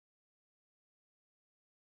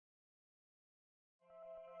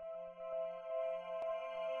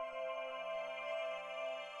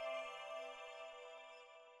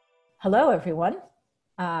Hello, everyone.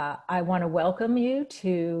 I want to welcome you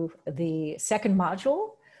to the second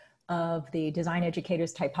module of the Design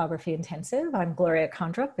Educators Typography Intensive. I'm Gloria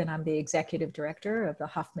Kondrup, and I'm the Executive Director of the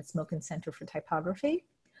Hoffmitz Milken Center for Typography.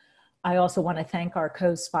 I also want to thank our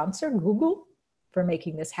co-sponsor, Google, for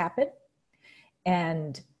making this happen,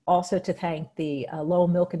 and also to thank the Lowell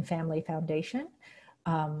Milken Family Foundation.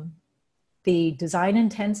 The Design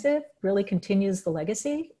Intensive really continues the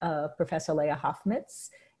legacy of Professor Leah Hoffmitz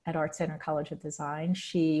at ArtCenter College of Design.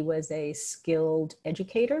 She was a skilled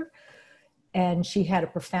educator, and she had a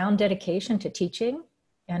profound dedication to teaching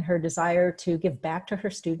and her desire to give back to her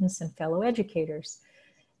students and fellow educators.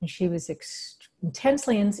 And she was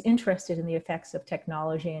intensely interested in the effects of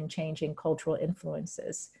technology and changing cultural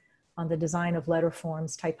influences on the design of letter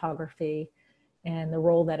forms, typography, and the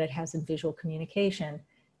role that it has in visual communication.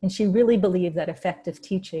 And she really believed that effective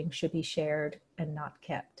teaching should be shared and not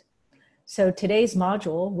kept. So today's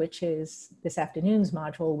module, which is this afternoon's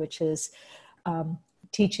module, which is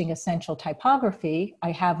teaching essential typography,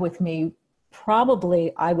 I have with me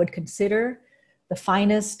probably, I would consider, the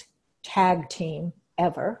finest tag team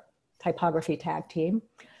ever, typography tag team,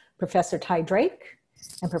 Professor Ty Drake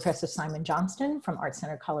and Professor Simon Johnston from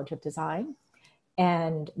ArtCenter College of Design.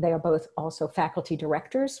 And they are both also faculty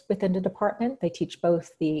directors within the department. They teach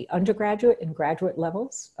both the undergraduate and graduate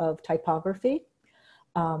levels of typography.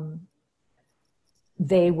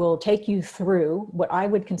 They will take you through what I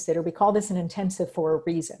would consider, we call this an intensive for a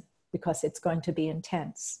reason, because it's going to be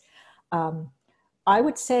intense. I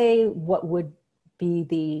would say what would be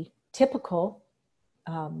the typical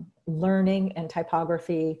learning and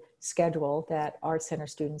typography schedule that Art Center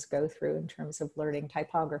students go through in terms of learning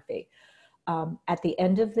typography. At the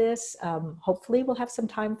end of this, hopefully we'll have some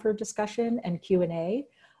time for discussion and Q&A.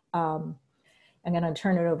 I'm going to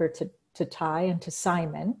turn it over to Ty and to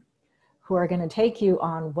Simon, who are going to take you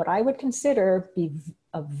on what I would consider be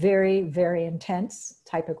a very, very intense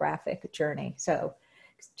typographic journey. So,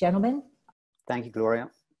 gentlemen. Thank you, Gloria.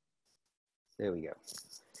 There we go.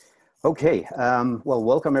 Okay, well,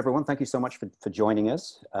 welcome everyone. Thank you so much for joining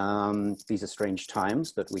us. These are strange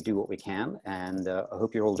times, but we do what we can, and I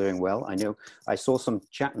hope you're all doing well. I know I saw some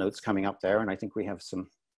chat notes coming up there, and I think we have some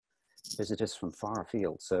visitors from far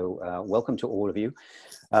afield. So welcome to all of you.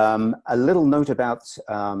 A little note about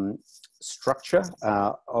structure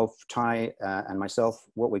of Ty and myself,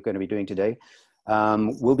 what we're going to be doing today.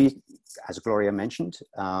 We'll be, as Gloria mentioned,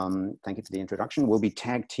 thank you for the introduction, we'll be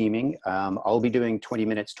tag teaming. I'll be doing 20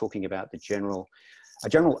 minutes talking about a general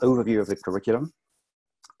overview of the curriculum.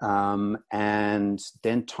 And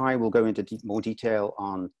then Ty will go into more detail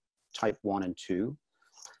on type 1 and 2.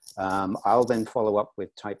 I'll then follow up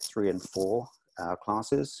with type 3 and 4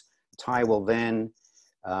 classes. Ty will then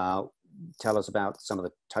tell us about some of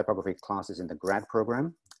the typography classes in the grad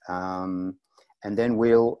program. And then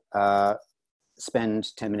we'll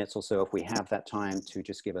spend 10 minutes or so, if we have that time, to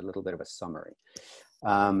just give a little bit of a summary.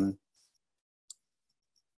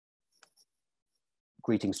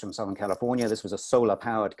 Greetings from Southern California. This was a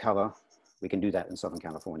solar-powered cover. We can do that in Southern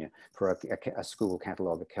California for a school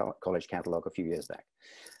catalog, a college catalog a few years back.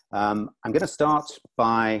 I'm going to start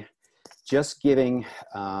by just giving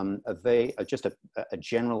just a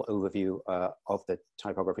general overview of the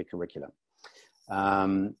typography curriculum.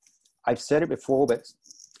 I've said it before, but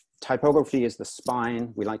typography is the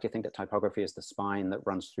spine. We like to think that typography is the spine that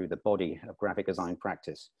runs through the body of graphic design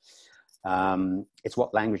practice. It's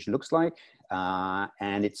what language looks like,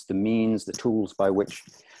 and it's the means, the tools by which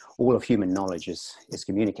all of human knowledge is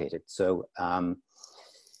communicated. So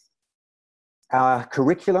our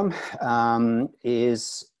curriculum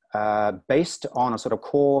is based on a sort of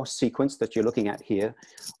core sequence that you're looking at here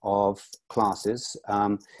of classes.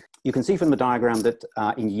 You can see from the diagram that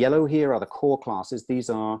in yellow here are the core classes.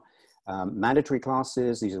 These are mandatory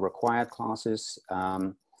classes. These are required classes.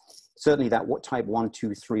 Certainly that type 1,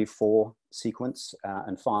 2, 3, 4 sequence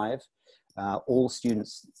and 5. All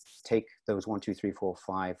students take those 1, 2, 3, 4,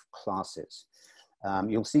 5 classes.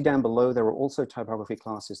 You'll see down below there are also typography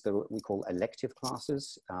classes that we call elective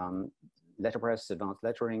classes. Letterpress, advanced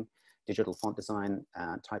lettering, digital font design,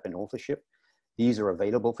 type and authorship. These are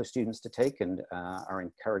available for students to take and are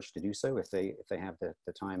encouraged to do so if they have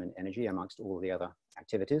the time and energy amongst all the other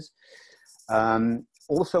activities.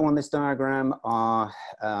 Also on this diagram are,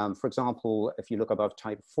 for example, if you look above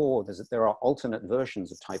type 4, there are alternate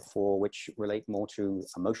versions of type 4 which relate more to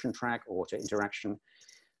a motion track or to interaction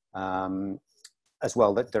as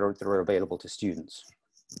well, that are available to students.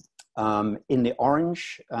 In the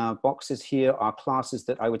orange boxes here are classes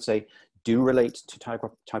that I would say do relate to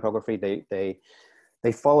typography.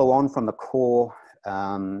 They follow on from the core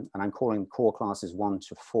and I'm calling core classes 1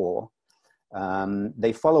 to 4.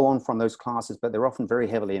 They follow on from those classes, but they're often very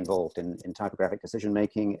heavily involved in typographic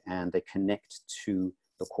decision-making, and they connect to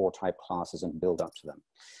the core type classes and build up to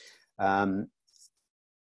them.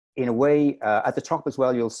 In a way, at the top as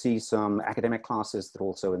well, you'll see some academic classes that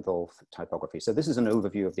also involve typography. So this is an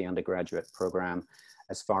overview of the undergraduate program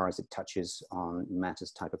as far as it touches on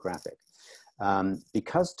matters typographic.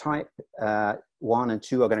 Because type 1 and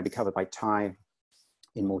 2 are going to be covered by Ty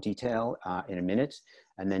in more detail in a minute,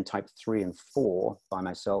 and then type 3 and 4 by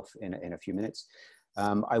myself in a few minutes,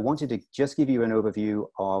 I wanted to just give you an overview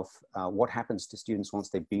of what happens to students once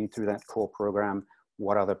they've been through that core program,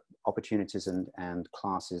 what other opportunities and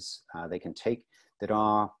classes they can take that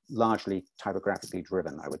are largely typographically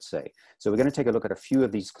driven, I would say. So we're going to take a look at a few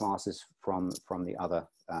of these classes from the other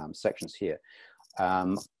sections here.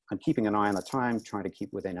 I'm keeping an eye on the time, trying to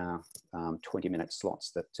keep within our 20-minute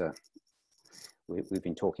slots that we've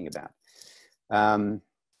been talking about.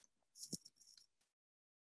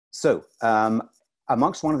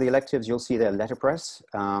 Amongst one of the electives, you'll see their letterpress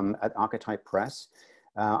at Archetype Press.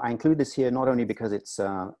 I include this here not only because it's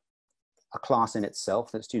a class in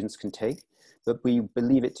itself that students can take, but we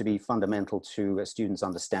believe it to be fundamental to a student's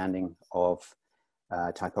understanding of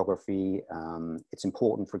typography. It's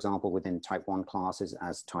important, for example, within type 1 classes,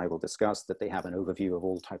 as Ty will discuss, that they have an overview of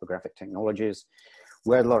all typographic technologies,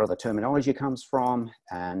 where a lot of the terminology comes from,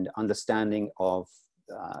 and understanding of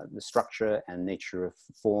the structure and nature of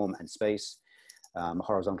form and space,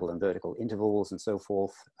 horizontal and vertical intervals, and so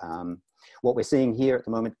forth. What we're seeing here at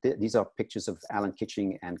the moment, these are pictures of Alan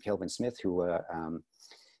Kitching and Kelvin Smith, who were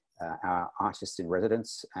our artists in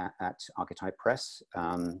residence at Archetype Press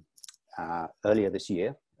earlier this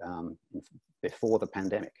year, before the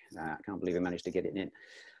pandemic. I can't believe we managed to get it in.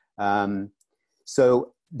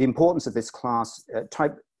 So the importance of this class,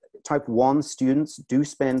 type 1 students do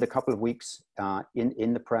spend a couple of weeks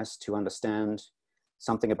in the press to understand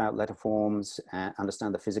something about letter forms,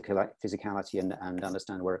 understand the physicality and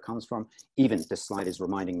understand where it comes from. Even this slide is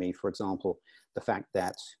reminding me, for example, the fact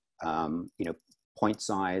that point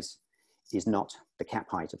size is not the cap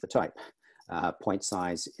height of the type. Point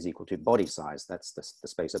size is equal to body size. That's the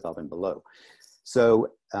space above and below. So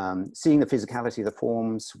seeing the physicality of the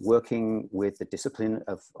forms, working with the discipline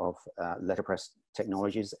of letterpress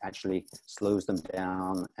technologies actually slows them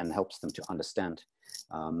down and helps them to understand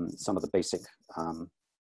some of the basic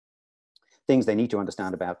things they need to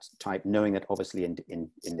understand about type, knowing that obviously in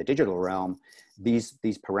the digital realm, these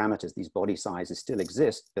parameters, these body sizes still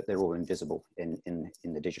exist, but they're all invisible in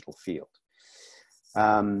the digital field.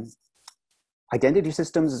 Identity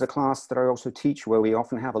systems is a class that I also teach, where we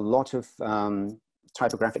often have a lot of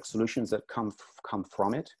typographic solutions that come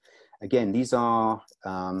from it. Again, these are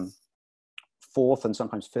 4th and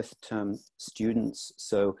sometimes 5th term students,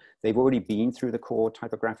 so they've already been through the core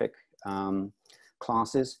typographic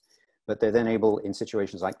classes, but they're then able, in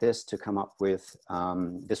situations like this, to come up with,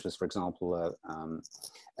 this was, for example,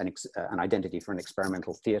 an identity for an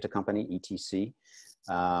experimental theater company, ETC,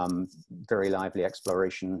 very lively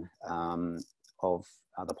exploration of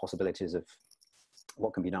the possibilities of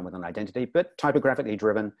what can be done with an identity, but typographically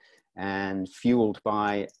driven and fueled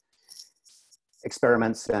by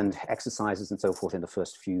experiments and exercises and so forth in the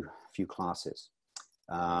first few classes.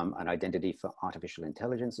 An identity for Artificial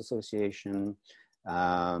Intelligence Association.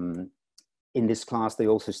 In this class, they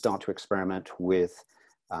also start to experiment with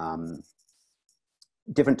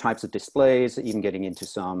different types of displays, even getting into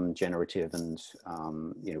some generative and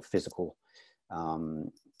physical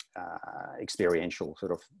experiential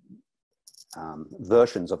sort of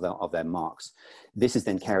versions of their marks. This is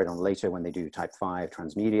then carried on later when they do type 5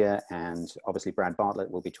 transmedia, and obviously Brad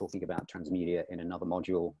Bartlett will be talking about transmedia in another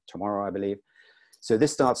module tomorrow, I believe. So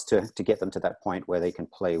this starts to get them to that point where they can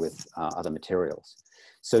play with other materials.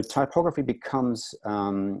 So typography becomes,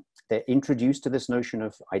 they're introduced to this notion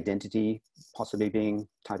of identity possibly being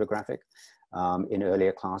typographic in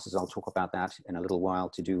earlier classes. I'll talk about that in a little while,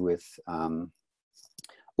 to do with,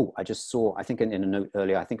 oh, I just saw, I think in a note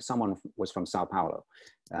earlier, I think someone was from Sao Paulo.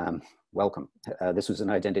 Welcome. This was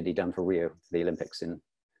an identity done for Rio, the Olympics in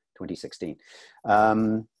 2016.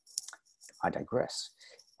 I digress.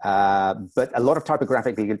 But a lot of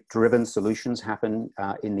typographically driven solutions happen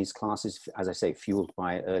in these classes, as I say, fueled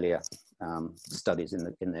by earlier studies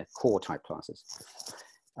in the core type classes.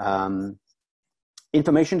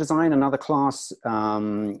 Information design, another class,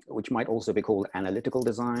 which might also be called analytical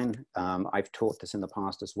design. I've taught this in the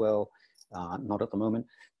past as well, not at the moment.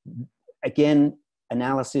 Again,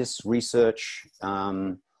 analysis, research,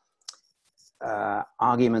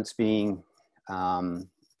 arguments being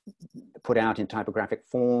put out in typographic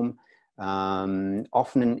form,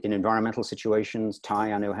 Often in environmental situations.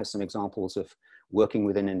 I know, has some examples of working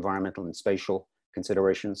within environmental and spatial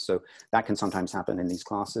considerations. So that can sometimes happen in these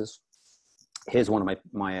classes. Here's one of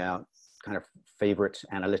my kind of favorite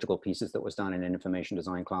analytical pieces that was done in an information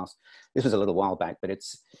design class. This was a little while back, but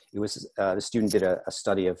the student did a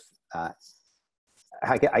study of,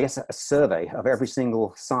 I guess, a survey of every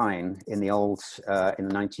single sign in the old, in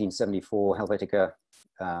the 1974 Helvetica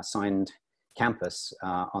signed campus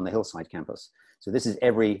on the Hillside campus. So this is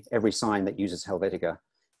every sign that uses Helvetica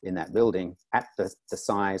in that building at the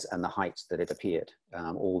size and the height that it appeared,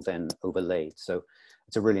 all then overlaid. So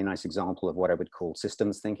it's a really nice example of what I would call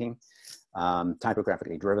systems thinking,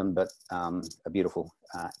 typographically driven, but a beautiful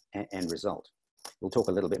end result. We'll talk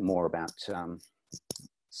a little bit more about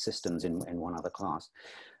systems in one other class.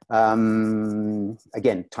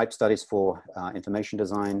 Again, type studies for information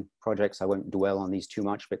design projects. I won't dwell on these too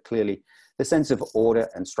much, but clearly the sense of order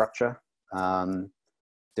and structure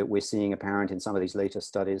that we're seeing apparent in some of these later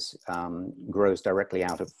studies grows directly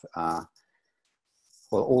out of,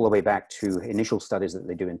 well, all the way back to initial studies that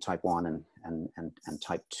they do in type 1 and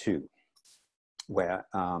type 2, where,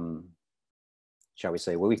 shall we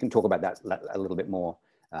say, well, we can talk about that a little bit more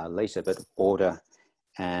later, but order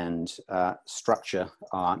and structure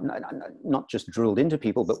are not just drilled into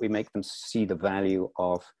people, but we make them see the value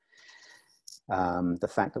of the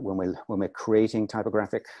fact that when we're creating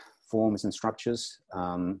typographic forms and structures,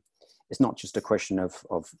 it's not just a question of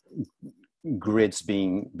grids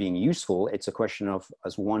being useful. It's a question of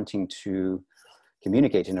us wanting to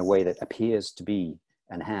communicate in a way that appears to be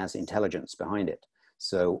and has intelligence behind it.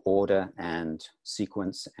 So order and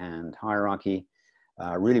sequence and hierarchy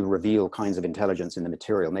really reveal kinds of intelligence in the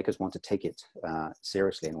material, make us want to take it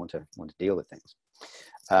seriously and want to deal with things.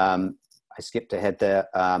 I skipped ahead there.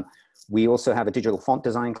 We also have a digital font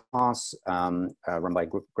design class run by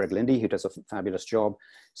Greg Lindy, who does a fabulous job.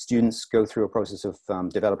 Students go through a process of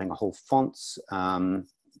developing a whole fonts,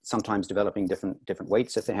 sometimes developing different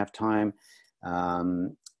weights if they have time.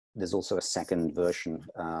 There's also a second version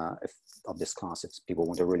of this class if people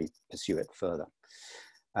want to really pursue it further.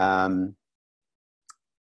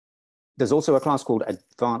 There's also a class called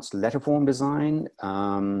Advanced Letterform Design,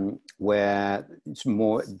 where it's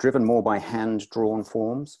driven more by hand-drawn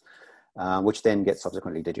forms, which then get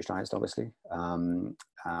subsequently digitized, obviously. I'm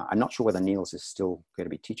not sure whether Niels is still going to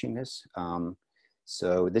be teaching this.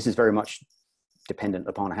 So this is very much dependent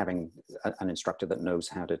upon having an instructor that knows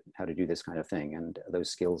how to do this kind of thing. And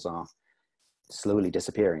those skills are slowly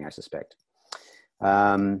disappearing, I suspect.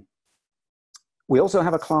 We also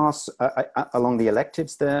have a class along the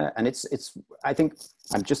electives there, and I think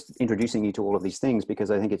I'm just introducing you to all of these things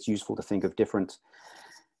because I think it's useful to think of different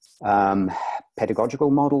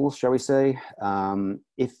pedagogical models, shall we say.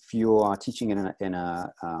 If you are teaching in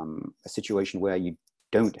a situation where you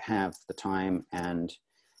don't have the time, and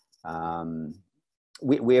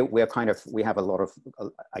we have a lot of,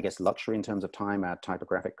 I guess, luxury in terms of time. Our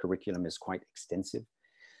typographic curriculum is quite extensive.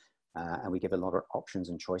 And we give a lot of options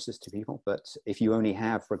and choices to people. But if you only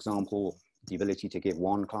have, for example, the ability to give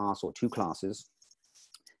one class or two classes,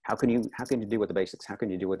 how can you deal with the basics? How can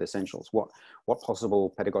you deal with essentials? What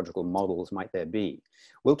possible pedagogical models might there be?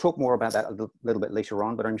 We'll talk more about that a little bit later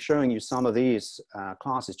on, but I'm showing you some of these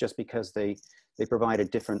classes just because they provide a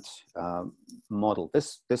different model.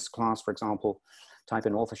 This class, for example, Type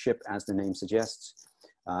and Authorship, as the name suggests,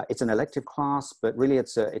 it's an elective class, but really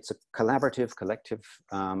it's a collaborative, collective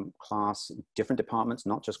class. Different departments,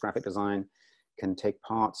 not just graphic design, can take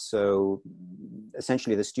part. So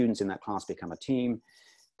essentially the students in that class become a team.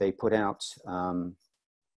 They put out, and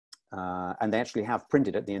they actually have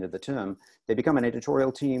printed at the end of the term, they become an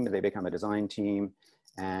editorial team, they become a design team,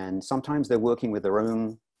 and sometimes they're working with their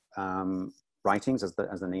own writings, as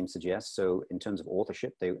the name suggests. So in terms of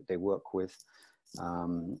authorship, they work with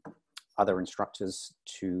other instructors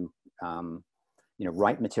to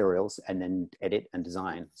write materials and then edit and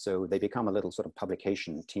design. So they become a little sort of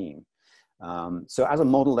publication team. So as a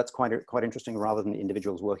model, that's quite interesting. Rather than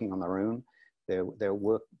individuals working on their own,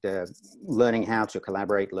 they're learning how to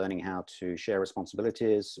collaborate, learning how to share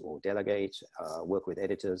responsibilities or delegate, work with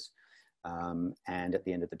editors, and at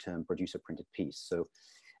the end of the term produce a printed piece. So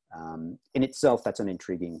in itself, that's an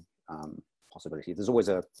intriguing possibility. There's always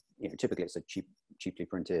typically it's a cheaply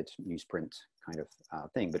printed newsprint kind of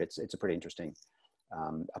thing, but it's a pretty interesting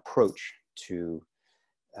approach to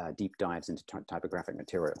deep dives into typographic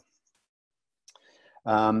material.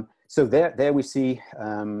 So there we see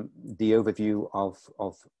the overview of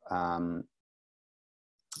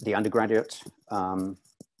the undergraduate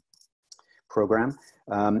program.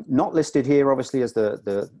 Not listed here, obviously, as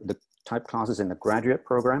the type classes in the graduate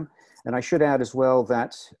program. And I should add as well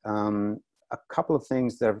that a couple of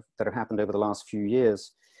things that have happened over the last few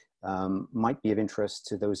years might be of interest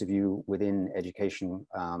to those of you within education,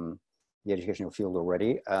 the educational field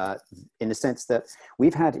already, in the sense that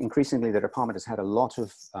we've had increasingly, the department has had a lot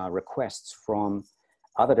of requests from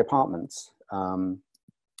other departments,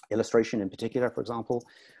 illustration in particular, for example,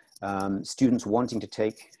 students wanting to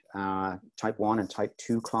take type 1 and type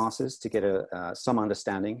 2 classes to get some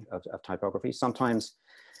understanding of typography. Sometimes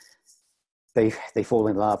they fall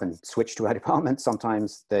in love and switch to our department.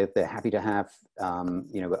 Sometimes they're happy to have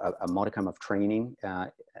a modicum of training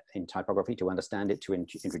in typography to understand it, to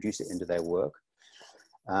introduce it into their work.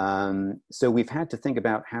 So we've had to think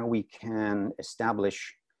about how we can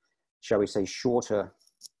establish, shall we say, shorter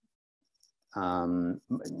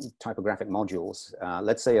typographic modules.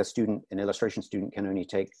 Let's say an illustration student can only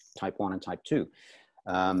take type 1 and type 2.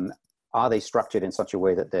 Are they structured in such a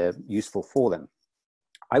way that they're useful for them?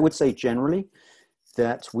 I would say generally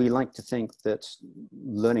that we like to think that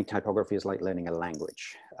learning typography is like learning a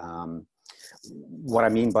language. What I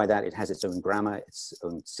mean by that, it has its own grammar, its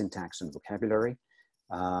own syntax and vocabulary,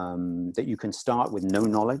 that you can start with no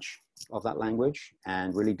knowledge of that language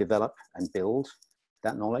and really develop and build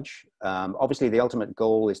that knowledge. Obviously, the ultimate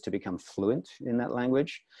goal is to become fluent in that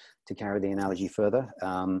language. To carry the analogy further,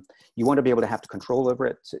 you want to be able to have control over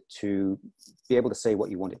it, to be able to say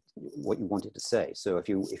what you want it to say. So if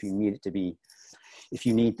you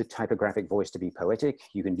need the typographic voice to be poetic,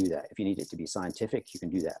 you can do that. If you need it to be scientific, you can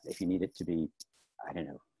do that. If you need it to be, I don't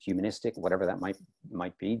know, humanistic, whatever that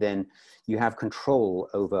might be, then you have control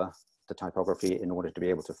over the typography in order to be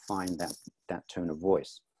able to find that tone of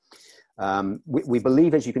voice. We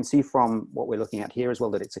believe, as you can see from what we're looking at here as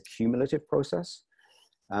well, that it's a cumulative process.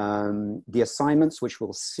 The assignments, which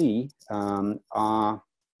we'll see, are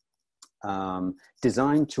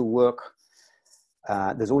designed to work.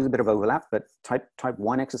 There's always a bit of overlap, but type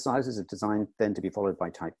 1 exercises are designed then to be followed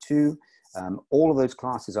by type 2. All of those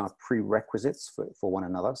classes are prerequisites for one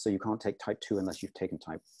another. So you can't take type 2 unless you've taken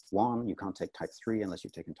type 1. You can't take type 3 unless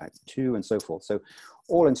you've taken type 2, and so forth. So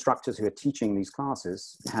all instructors who are teaching these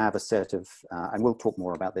classes have a set of, and we'll talk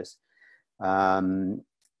more about this,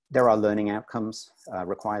 there are learning outcomes,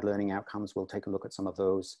 required learning outcomes. We'll take a look at some of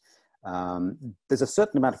those. There's a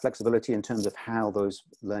certain amount of flexibility in terms of how those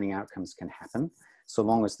learning outcomes can happen. So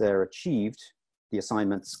long as they're achieved, the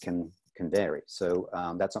assignments can vary. So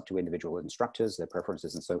that's up to individual instructors, their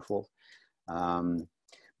preferences and so forth.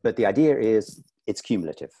 But the idea is it's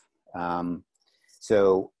cumulative. And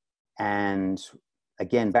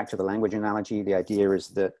again, back to the language analogy, the idea is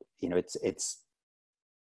that, it's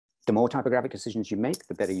the more typographic decisions you make,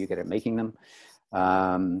 the better you get at making them.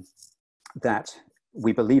 That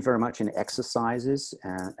we believe very much in exercises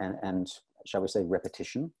and shall we say,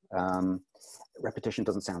 repetition. Repetition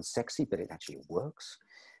doesn't sound sexy, but it actually works.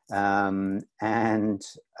 In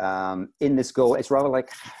this goal, it's rather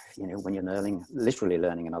like, when you're literally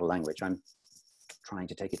learning another language. I'm trying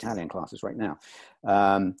to take Italian classes right now.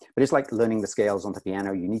 But it's like learning the scales on the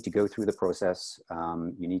piano. You need to go through the process.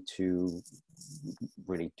 You need to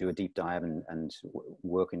really do a deep dive and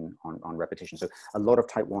work on repetition. So a lot of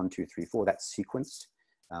type 1, 2, 3, 4, that sequence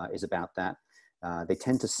is about that. We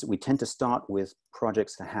tend to start with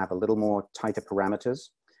projects that have a little more tighter parameters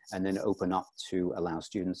and then open up to allow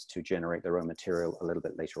students to generate their own material a little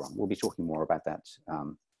bit later on. We'll be talking more about that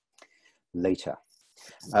later.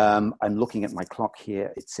 I'm looking at my clock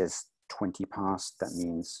here. It says 20 past. That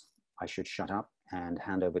means I should shut up and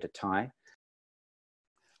hand over to Ty.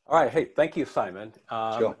 All right. Hey, thank you, Simon.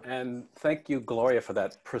 Sure. And thank you, Gloria, for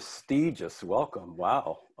that prestigious welcome.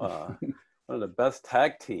 Wow. One of the best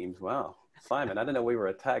tag teams. Wow. Simon, I didn't know we were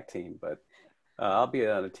a tag team, but I'll be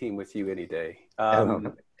on a team with you any day.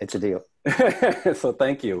 It's a deal. So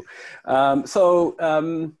thank you.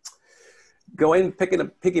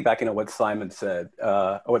 Piggybacking on what Simon said,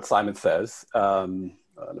 what Simon says, let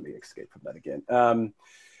me escape from that again.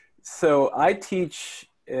 So I teach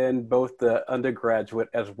in both the undergraduate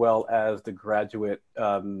as well as the graduate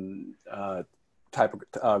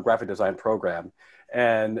graphic design program.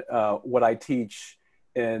 And what I teach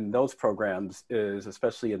in those programs is,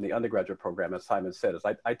 especially in the undergraduate program, as Simon said, is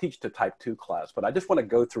I teach the type 2 class, but I just want to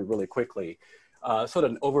go through really quickly sort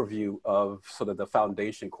of an overview of sort of the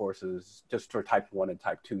foundation courses just for type 1 and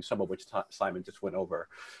type 2, some of which Simon just went over.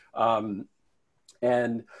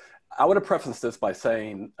 And I want to preface this by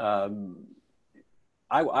saying I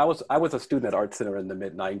was a student at ArtCenter in the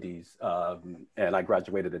mid-90s, and I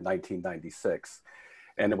graduated in 1996.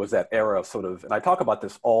 And it was that era of sort of, and I talk about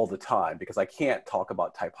this all the time because I can't talk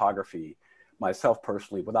about typography myself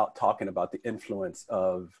personally without talking about the influence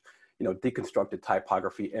of, you know, deconstructed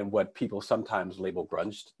typography and what people sometimes label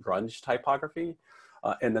grunge typography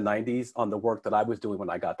in the 90s on the work that I was doing when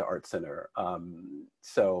I got to Art Center.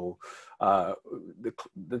 The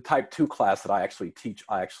type 2 class that I actually teach,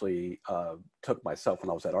 I actually took myself when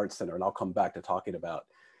I was at Art Center, and I'll come back to talking about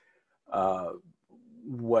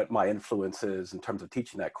what my influence is in terms of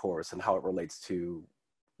teaching that course and how it relates to,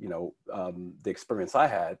 you know, the experience I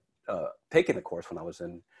had taking the course when I was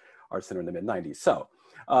in Art Center in the mid-90s. So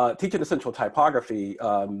teaching essential typography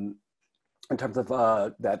in terms of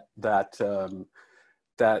that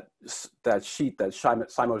sheet that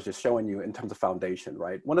Simon was just showing you in terms of foundation,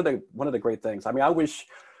 right? One of the great things, I mean, I wish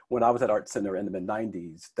when I was at Art Center in the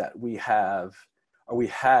mid-90s that we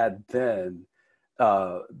had then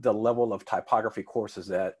the level of typography courses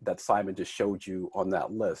that Simon just showed you on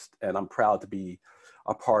that list. And I'm proud to be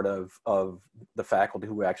a part of the faculty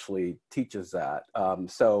who actually teaches that.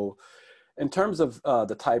 So in terms of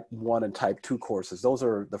the type 1 and type 2 courses, those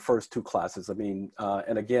are the first 2 classes. I mean,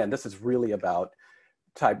 and again, this is really about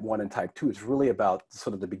type 1 and type 2. It's really about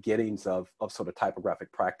sort of the beginnings of sort of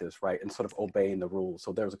typographic practice, right? And sort of obeying the rules.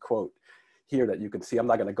 So there's a quote here that you can see. I'm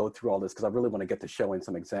not going to go through all this because I really want to get to showing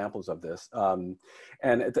some examples of this. And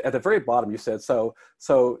at the very bottom, you said, so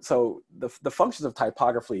the functions of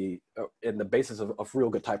typography and the basis of real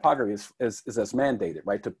good typography is as mandated,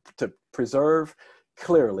 right? To preserve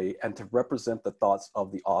clearly and to represent the thoughts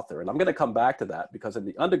of the author. And I'm going to come back to that because in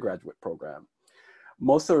the undergraduate program,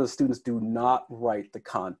 most of the students do not write the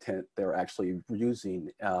content they're actually using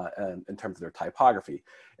in terms of their typography.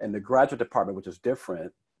 In the graduate department, which is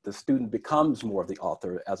different, the student becomes more of the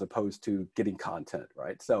author as opposed to getting content,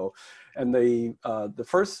 right? So, and the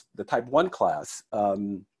type 1 class,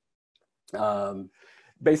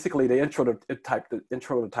 basically the intro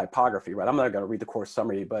to typography, right? I'm not going to read the course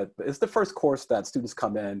summary, but it's the first course that students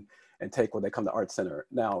come in and take when they come to Art Center.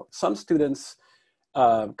 Now, some students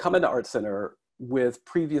come into Art Center with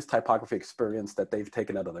previous typography experience that they've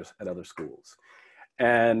taken at other schools.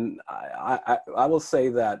 And I will say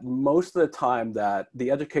that most of the time that the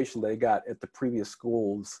education they got at the previous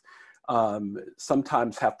schools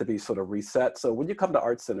sometimes have to be sort of reset. So when you come to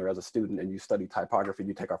Art Center as a student and you study typography and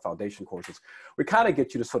you take our foundation courses, we kind of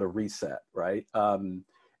get you to sort of reset, right?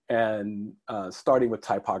 Starting with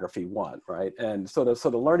typography 1, right? And so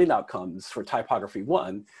the learning outcomes for typography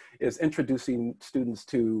 1 is introducing students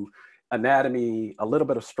to anatomy, a little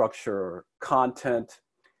bit of structure, content,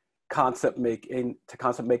 concept making,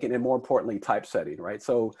 and more importantly, typesetting, right?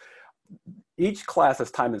 So each class,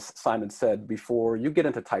 as Simon said, before you get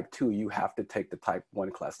into type 2, you have to take the type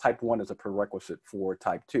 1 class. Type 1 is a prerequisite for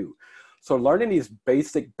type 2. So learning these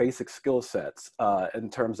basic skill sets in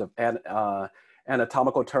terms of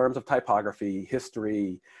anatomical terms of typography,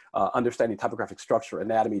 history, understanding typographic structure,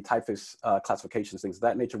 anatomy, typeface classifications, things of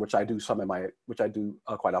that nature, which I do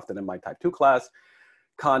quite often in my type 2 class.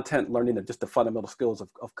 Content, learning just the fundamental skills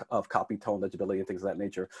of copy, tone, legibility, and things of that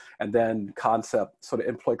nature. And then concept, sort of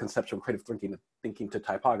employ conceptual and creative thinking to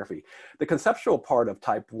typography. The conceptual part of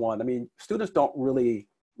type 1, I mean, students don't really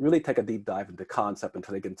take a deep dive into concept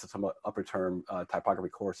until they get into some upper term typography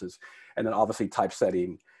courses. And then obviously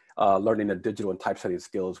typesetting, learning the digital and typesetting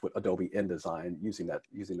skills with Adobe InDesign using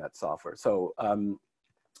that software. So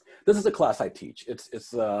this is a class I teach. It's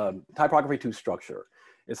Typography 2 Structure.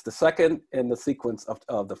 It's the second in the sequence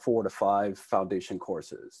of the 4 to 5 foundation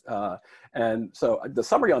courses. And so the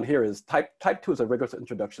summary on here is type 2 is a rigorous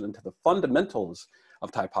introduction into the fundamentals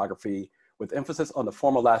of typography with emphasis on the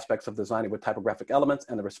formal aspects of designing with typographic elements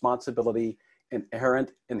and the responsibility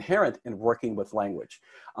inherent in working with language.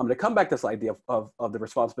 I'm going to come back to this idea of the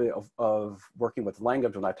responsibility of working with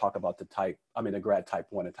language when I talk about the grad type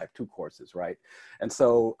 1 and type 2 courses, right? And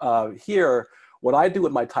so here, what I do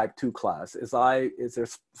with my type 2 class is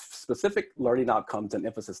there's specific learning outcomes and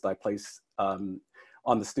emphasis that I place on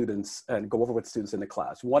the students and go over with students in the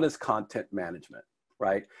class. One is content management,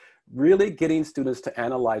 right? Really getting students to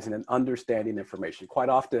analyzing and understanding information. Quite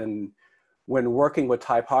often, when working with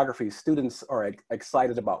typography, students are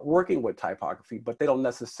excited about working with typography, but they don't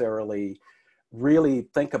necessarily really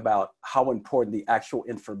think about how important the actual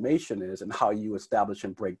information is and how you establish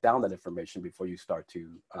and break down that information before you start to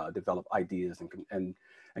develop ideas and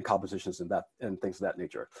compositions and things of that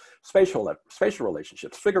nature. Spatial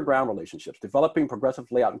relationships, figure-ground relationships, developing progressive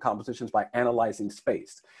layout and compositions by analyzing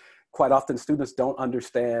space. Quite often students don't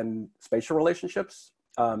understand spatial relationships.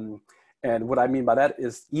 And what I mean by that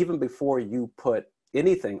is even before you put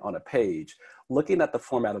anything on a page, looking at the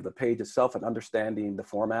format of the page itself and understanding the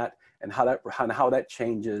format and how that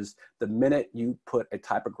changes the minute you put a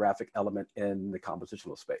typographic element in the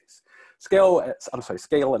compositional space. Scale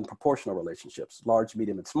and proportional relationships, large,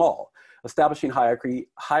 medium, and small. Establishing hierarchy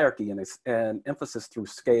and emphasis through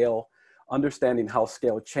scale, understanding how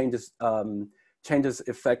scale changes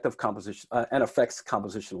effective composition and affects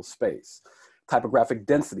compositional space. Typographic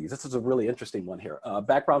densities. This is a really interesting one here.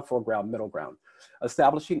 Background, foreground, middle ground.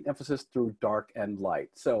 Establishing emphasis through dark and light.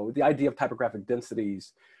 So the idea of typographic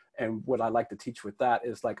densities, and what I like to teach with that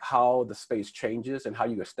is like how the space changes and how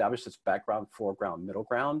you establish this background, foreground, middle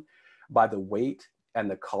ground by the weight and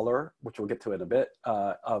the color, which we'll get to in a bit,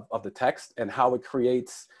 of the text, and how it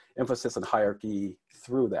creates emphasis and hierarchy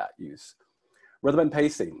through that use. Rhythm and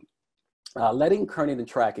pacing. Leading, kerning, and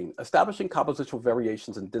tracking. Establishing compositional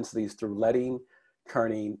variations and densities through leading,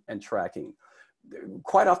 kerning, and tracking.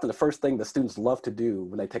 Quite often, the first thing the students love to do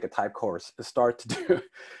when they take a type course is start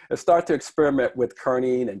to experiment with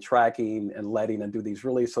kerning and tracking and leading and do these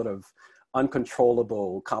really sort of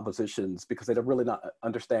uncontrollable compositions, because they're really not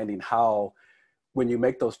understanding how, when you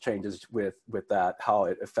make those changes with that, how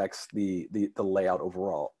it affects the layout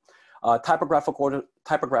overall. Typographic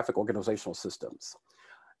organizational systems.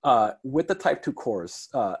 With the Type 2 course,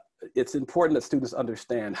 it's important that students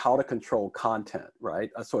understand how to control content,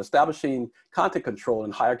 right? So establishing content control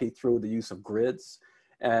and hierarchy through the use of grids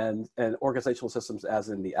and organizational systems, as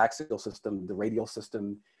in the axial system, the radial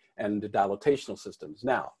system, and the dilatational systems.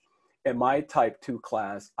 Now, in my Type 2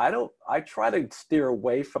 class, I try to steer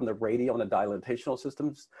away from the radial and the dilatational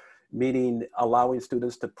systems, meaning allowing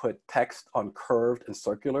students to put text on curved and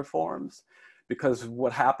circular forms. Because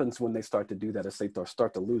what happens when they start to do that is they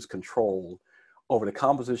start to lose control over the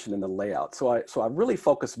composition and the layout. So I really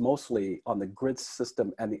focus mostly on the grid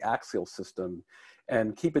system and the axial system,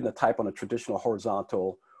 and keeping the type on a traditional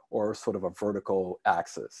horizontal or sort of a vertical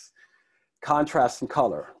axis. Contrast and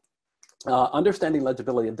color. Understanding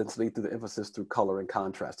legibility and density through the emphasis through color and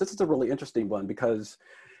contrast. This is a really interesting one, because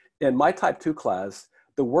in my Type 2 class,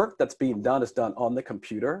 the work that's being done is done on the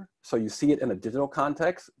computer. So you see it in a digital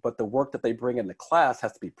context, but the work that they bring in the class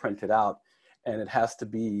has to be printed out, and it has to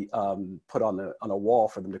be put on a wall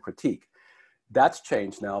for them to critique. That's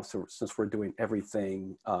changed now, since we're doing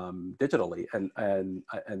everything digitally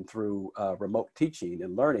and through remote teaching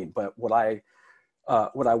and learning. But what I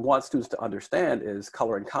want students to understand is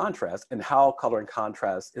color and contrast, and how color and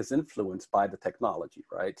contrast is influenced by the technology,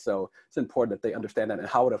 right? So it's important that they understand that and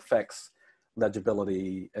how it affects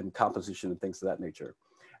legibility and composition and things of that nature.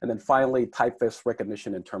 And then finally, typeface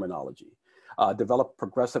recognition and terminology. Develop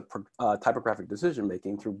progressive typographic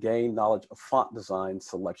decision-making through gain knowledge of font design,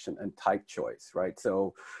 selection, and type choice, right?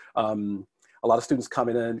 So a lot of students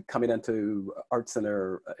coming into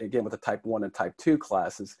ArtCenter, again, with the Type 1 and Type 2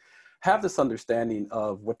 classes, have this understanding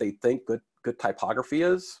of what they think good typography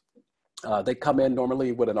is. They come in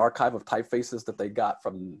normally with an archive of typefaces that they got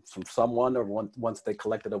from someone, or once they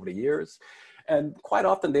collected over the years. And quite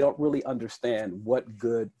often they don't really understand what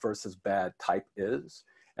good versus bad type is.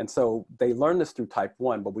 And so they learn this through Type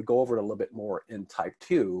 1, but we go over it a little bit more in Type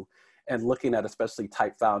 2, and looking at especially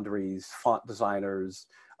type foundries, font designers,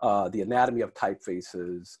 the anatomy of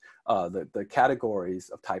typefaces, the categories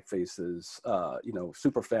of typefaces,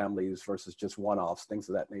 superfamilies versus just one-offs, things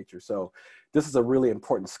of that nature. So this is a really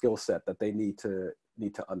important skill set that they need to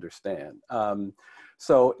understand.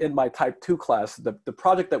 So in my Type 2 class, the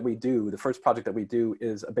project that we do, the first project that we do,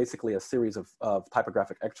 is basically a series of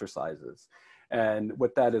typographic exercises. And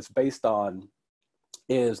what that is based on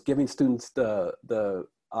is giving students the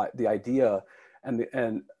idea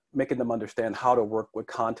and making them understand how to work with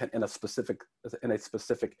content in a specific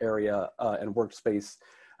area and workspace.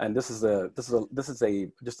 And this is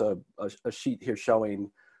just a sheet here showing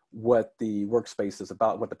what the workspace is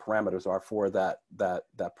about, what the parameters are for that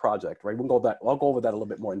project, right? I'll go over that a little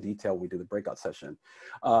bit more in detail when we do the breakout session.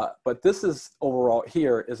 But this is overall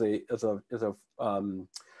here is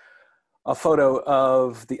a photo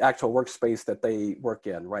of the actual workspace that they work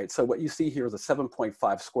in, right? So what you see here is a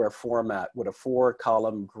 7.5 square format with a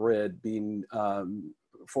 4-column grid being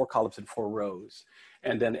 4 columns and 4 rows,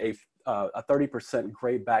 and then a 30%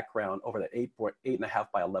 gray background over the 8.5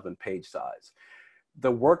 by 11 page size.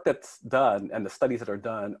 The work that's done and the studies that are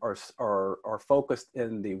done are focused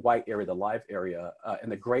in the white area, the live area,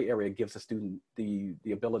 and the gray area gives the student the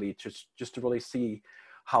ability just to really see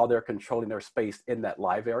how they're controlling their space in that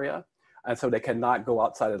live area. And so they cannot go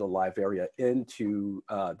outside of the live area into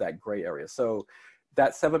that gray area. So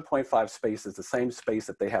that 7.5 space is the same space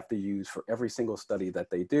that they have to use for every single study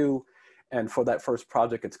that they do. And for that first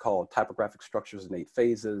project, it's called Typographic Structures in 8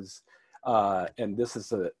 Phases. And this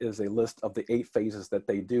is a list of the 8 phases that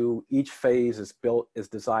they do. Each phase is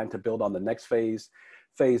designed to build on the next phase.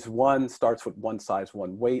 Phase 1 starts with 1 size,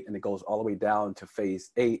 1 weight, and it goes all the way down to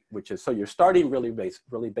phase 8, which is, so you're starting really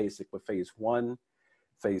basic with phase 1,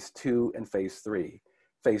 phase 2, and phase 3.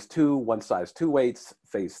 Phase 2, 1 size, 2 weights.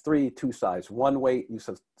 Phase 3, 2 size, 1 weight, use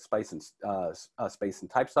of space and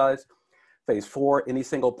type size. Phase 4, any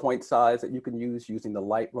single point size that you can use using the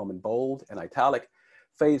light Roman bold and italic.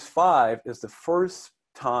 Phase 5 is the first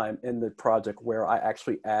time in the project where I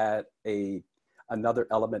actually add another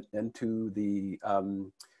element into the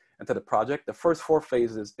project. The first 4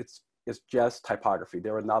 phases, it's just typography.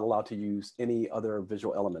 They were not allowed to use any other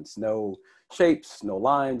visual elements. No shapes, no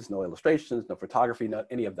lines, no illustrations, no photography, not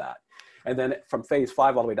any of that. And then from phase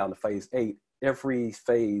 5 all the way down to phase 8, every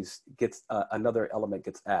phase gets another element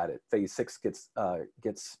gets added. Phase 6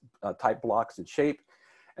 gets type blocks and shape.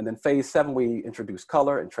 And then phase 7, we introduce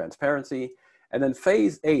color and transparency. And then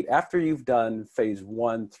phase 8, after you've done phase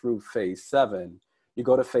 1 through phase 7, you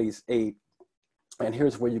go to phase 8, and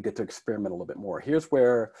here's where you get to experiment a little bit more. Here's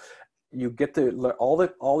where you get to learn all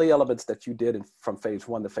the elements that you did from phase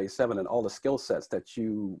 1 to phase 7, and all the skill sets that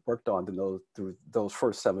you worked on through those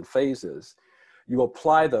first 7 phases. You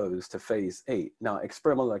apply those to phase 8. Now,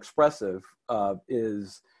 experimental and expressive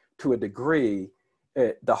is, to a degree,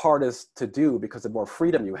 the hardest to do, because the more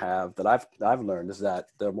freedom you have, that I've learned, is that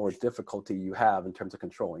the more difficulty you have in terms of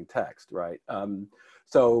controlling text, right?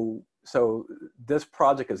 So this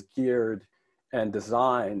project is geared and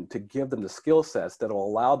designed to give them the skill sets that will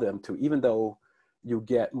allow them to, even though you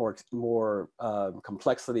get more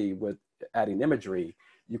complexity with adding imagery,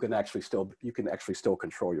 you can actually still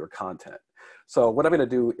control your content. So what I'm going to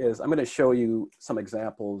do is I'm going to show you some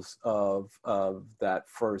examples of that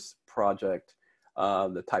first project,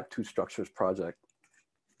 the Type 2 Structures project.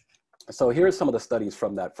 So here's some of the studies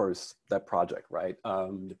from that project, right?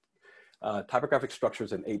 Typographic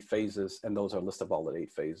structures in 8 phases, and those are a list of all the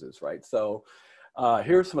 8 phases, right? So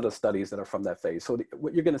here's some of the studies that are from that phase. So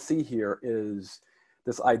what you're going to see here is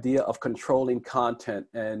this idea of controlling content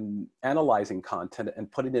and analyzing content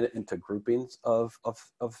and putting it into groupings of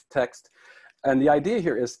text. And the idea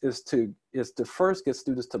here is to first get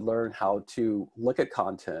students to learn how to look at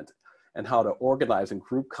content and how to organize and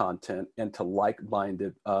group content into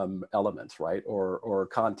like-minded elements, right? Or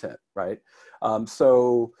content, right?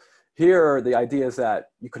 So here, the idea is that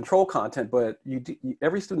you control content, but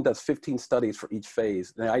every student does 15 studies for each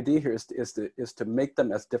phase. And the idea here is to make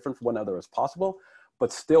them as different from one another as possible,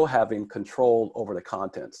 but still having control over the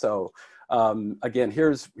content. So again,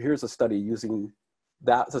 here's a study using,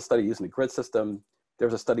 that's a study using the grid system.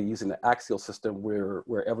 There's a study using the axial system where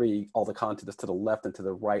all the content is to the left and to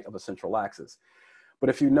the right of a central axis. But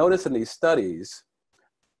if you notice in these studies,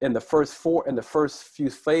 in the first few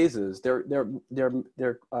phases, they're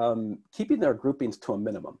keeping their groupings to a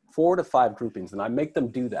minimum, 4 to 5 groupings, and I make them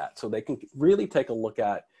do that so they can really take a look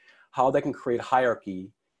at how they can create hierarchy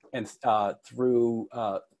and through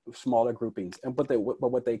smaller groupings. And but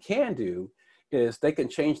what they can do is they can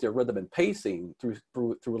change their rhythm and pacing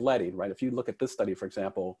through leading, right? If you look at this study, for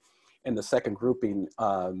example, in the second grouping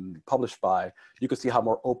published by, you can see how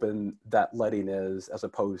more open that leading is as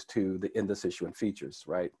opposed to the in this issue and features,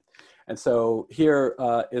 right? And so here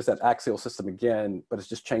is that axial system again, but it's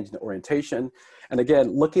just changing the orientation. And again,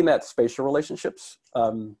 looking at spatial relationships.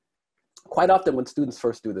 Quite often when students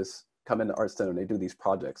first do this, come into Art Center and they do these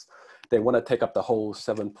projects, they want to take up the whole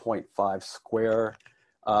 7.5 square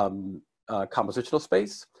compositional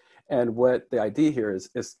space. And what the idea here is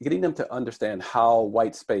getting them to understand how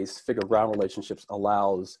white space figure-ground relationships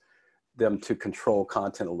allows them to control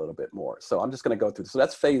content a little bit more. So I'm just going to go through this. So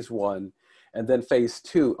that's phase 1. And then phase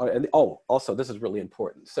 2, and also this is really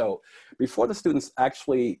important. So before the students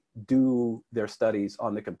actually do their studies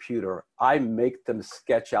on the computer, I make them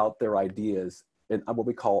sketch out their ideas in what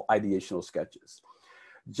we call ideational sketches,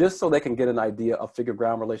 just so they can get an idea of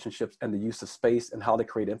figure-ground relationships and the use of space and how they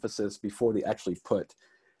create emphasis before they actually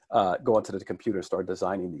go onto the computer and start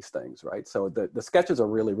designing these things, right? So the sketches are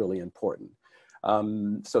really, really important.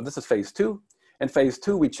 So this is phase 2. In phase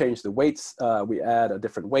 2, we change the weights. We add a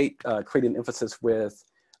different weight, creating emphasis with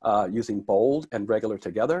using bold and regular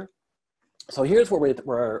together. So here's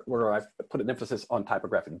where I've put an emphasis on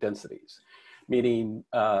typographic densities, meaning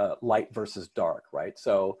light versus dark, right?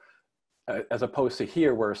 So as opposed to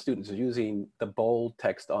here where students are using the bold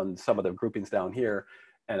text on some of the groupings down here,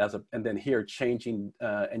 and then here changing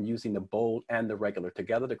and using the bold and the regular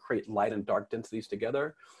together to create light and dark densities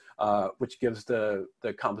together, which gives the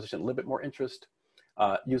composition a little bit more interest.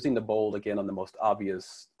 using the bold again on the most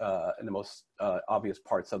obvious and the most obvious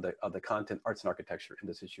parts of the content, arts and architecture in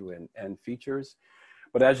this issue and features.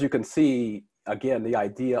 But as you can see, again, the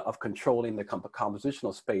idea of controlling the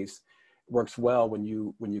compositional space works well when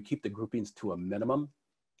you keep the groupings to a minimum.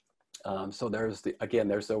 So there's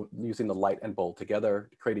using the light and bold together,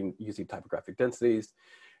 using typographic densities.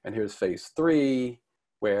 And here's phase 3,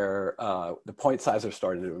 where the point size are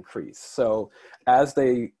starting to increase. So as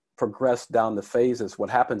they progress down the phases, what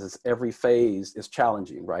happens is every phase is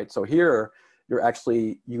challenging, right? So here, you're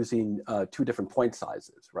actually using 2 different point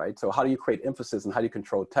sizes, right? So how do you create emphasis and how do you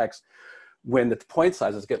control text when the point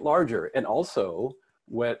sizes get larger? And also,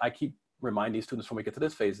 what I keep reminding students when we get to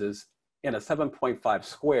this phase is, in a 7.5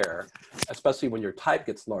 square, especially when your type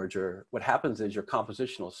gets larger, what happens is your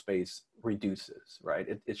compositional space reduces, right?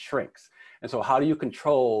 It shrinks. And so how do you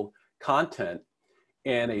control content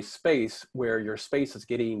in a space where your space is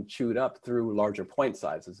getting chewed up through larger point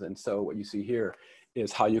sizes? And so what you see here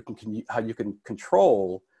is how you can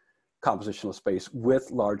control compositional space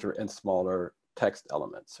with larger and smaller text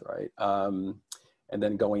elements, right? And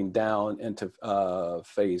then going down into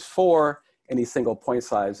phase 4, any single point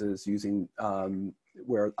sizes using,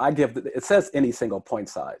 where it says any single point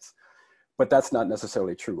size, but that's not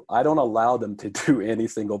necessarily true. I don't allow them to do any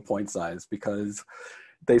single point size because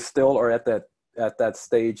they still are at that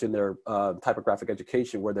stage in their typographic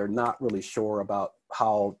education where they're not really sure about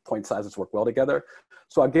how point sizes work well together.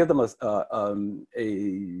 So I give them a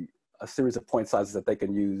series of point sizes that they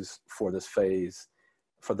can use for this phase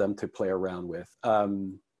for them to play around with.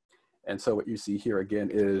 And so what you see here again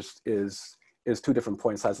is 2 different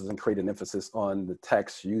point sizes and create an emphasis on the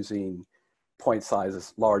text using point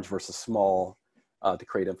sizes, large versus small, to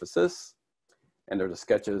create emphasis. And there are the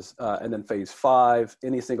sketches. And then phase 5,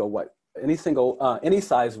 any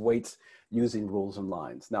size weights using rules and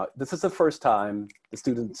lines. Now, this is the first time the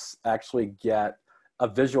students actually get a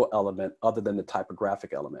visual element other than the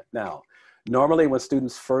typographic element. Now, normally when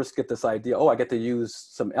students first get this idea, oh, I get to use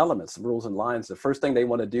some elements, some rules and lines, the first thing they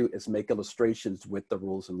want to do is make illustrations with the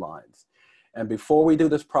rules and lines. And before we do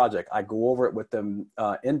this project, I go over it with them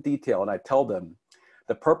in detail, and I tell them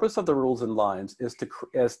the purpose of the rules and lines is to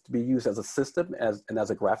be used as a system and as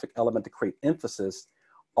a graphic element to create emphasis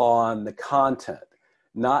on the content,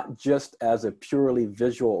 not just as a purely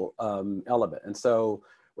visual element. And so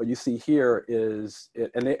what you see here is,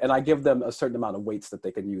 and I give them a certain amount of weights that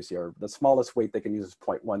they can use here. The smallest weight they can use is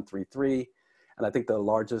 0.133. And I think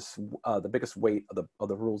the biggest weight of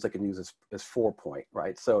the rules they can use is 4 point,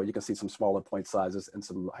 right? So you can see some smaller point sizes and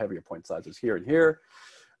some heavier point sizes here and here.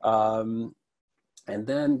 And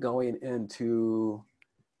then going into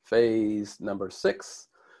phase number 6.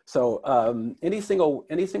 So any single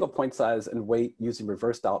point size and weight using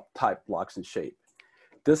reversed out type blocks and shape.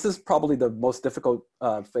 This is probably the most difficult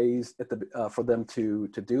phase for them to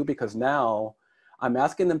do, because now I'm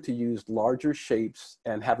asking them to use larger shapes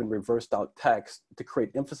and having reversed out text to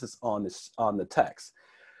create emphasis on the text.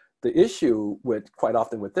 The issue quite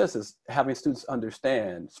often with this is having students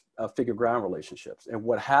understand figure-ground relationships and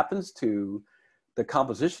what happens to the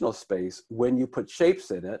compositional space when you put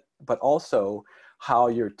shapes in it, but also how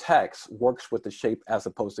your text works with the shape as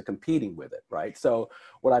opposed to competing with it, right? So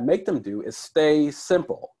what I make them do is stay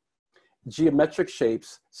simple. Geometric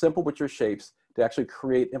shapes, simple with your shapes, to actually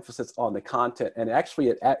create emphasis on the content, and actually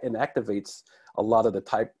it activates a lot of the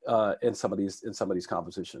type in some of these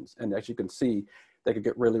compositions. And as you can see, they could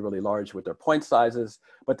get really, really large with their point sizes.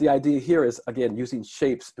 But the idea here is, again, using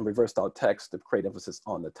shapes and reversed out text to create emphasis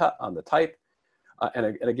on the type,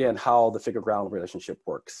 and again, how the figure-ground relationship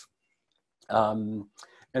works.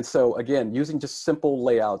 And so again, using just simple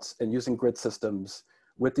layouts and using grid systems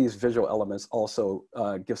with these visual elements also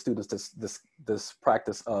give students this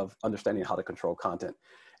practice of understanding how to control content.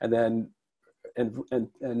 And then in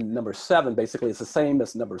number 7, basically it's the same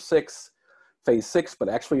as number 6, phase 6, but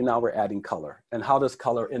actually now we're adding color. And how does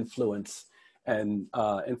color influence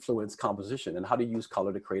composition, and how do you use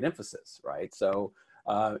color to create emphasis, right? So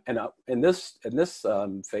in this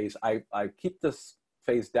phase, I keep this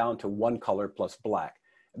phase down to 1 color plus black.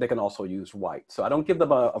 They can also use white. So I don't give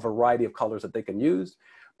them a variety of colors that they can use,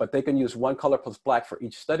 but they can use 1 color plus black for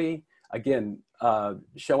each study. Again,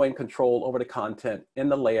 showing control over the content in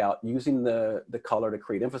the layout, using the color to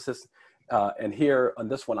create emphasis. And here on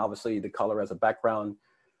this one, obviously the color as a background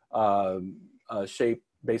shape,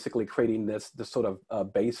 basically creating this sort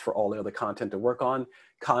of base for all the other content to work on.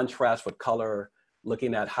 Contrast with color,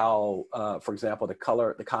 looking at how, for example, the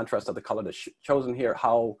contrast of the color that's chosen here,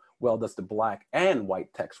 how well does the black and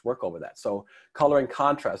white text work over that? So color and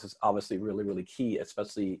contrast is obviously really, really key,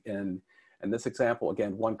 especially in this example.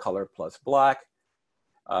 Again, 1 color plus black.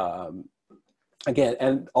 Again,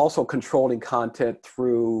 and also controlling content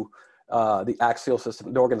through the axial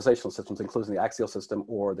system, the organizational systems, including the axial system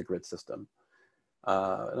or the grid system.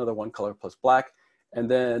 Another one, color plus black. And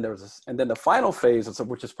then and then the final phase,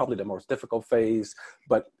 which is probably the most difficult phase,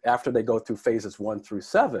 but after they go through phases 1 through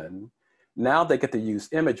 7, now they get to use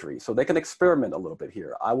imagery. So they can experiment a little bit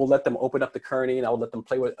here. I will let them open up the kerning. I will let them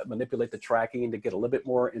manipulate the tracking to get a little bit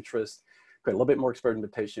more interest, create a little bit more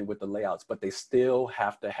experimentation with the layouts, but they still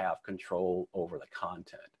have to have control over the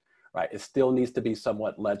content, right? It still needs to be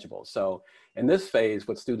somewhat legible. So in this phase,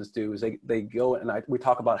 what students do is they go and we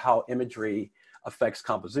talk about how imagery affects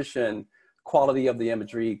composition, quality of the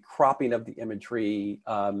imagery, cropping of the imagery,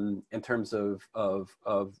 in terms of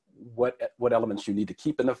what elements you need to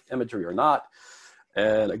keep in the imagery or not.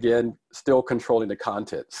 And again, still controlling the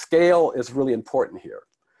content. Scale is really important here.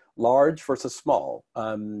 Large versus small.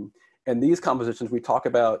 In these compositions, we talk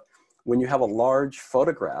about when you have a large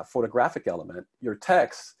photographic element, your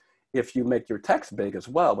text, if you make your text big as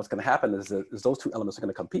well, what's going to happen is those two elements are going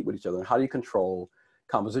to compete with each other. And how do you control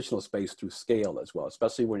compositional space through scale as well,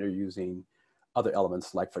 especially when you're using other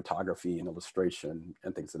elements like photography and illustration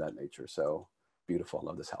and things of that nature. So beautiful. I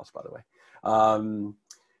love this house, by the way.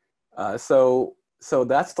 So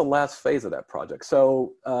that's the last phase of that project.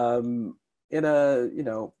 So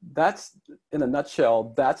that's in a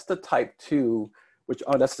nutshell, that's the type 2,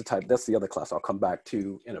 that's the other class I'll come back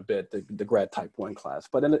to in a bit, the grad type 1 class.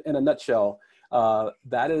 But in a nutshell,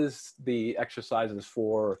 that is the exercises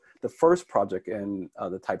for the first project in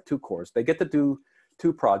the type 2 course. They get to do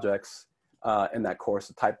 2 projects in that course.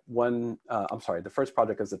 The first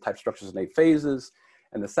project is the type structures in 8 phases.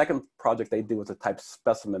 And the second project they do is a type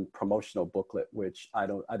specimen promotional booklet, which I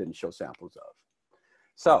didn't show samples of.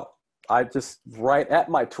 So I just, right at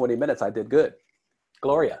my 20 minutes, I did good.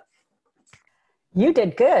 Gloria. You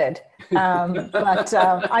did good, but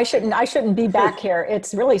I shouldn't be back here.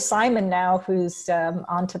 It's really Simon now who's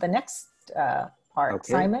on to the next part.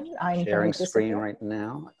 Okay. Simon, I'm sharing screen right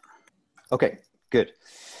now. Okay, good.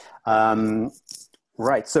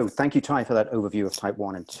 Right, so thank you, Ty, for that overview of type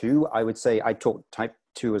 1 and 2. I would say I taught type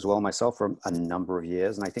 2 as well myself for a number of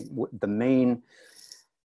years, and I think the main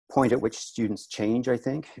point at which students change, I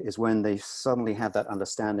think, is when they suddenly have that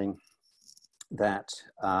understanding that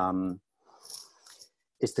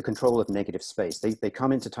it's the control of negative space. They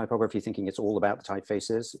come into typography thinking it's all about the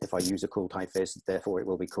typefaces. If I use a cool typeface, therefore it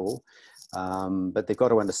will be cool. But they've got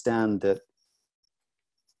to understand that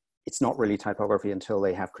it's not really typography until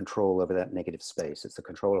they have control over that negative space. It's the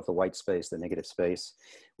control of the white space, the negative space,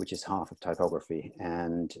 which is half of typography.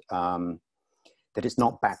 And that it's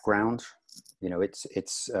not background, you know, it's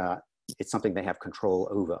something they have control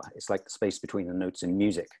over. It's like the space between the notes in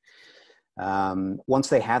music. Once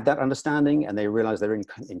they have that understanding and they realize they're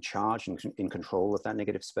in charge and in control of that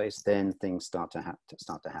negative space, then things start to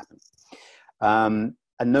happen.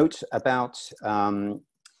 A note about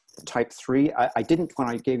type 3, I didn't, when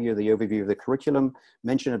I gave you the overview of the curriculum,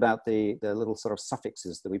 mention about the little sort of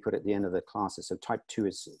suffixes that we put at the end of the classes. So type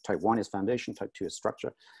 1 is foundation, type 2 is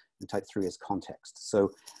structure, and type 3 is context.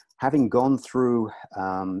 So having gone through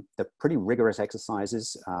the pretty rigorous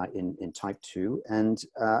exercises in type 2, and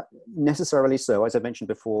necessarily so, as I mentioned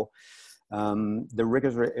before, the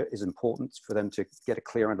rigor is important for them to get a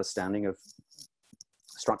clear understanding of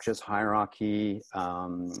structures, hierarchy,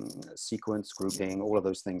 sequence, grouping, all of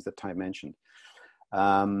those things that Ty mentioned.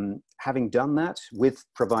 Having done that with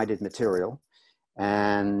provided material,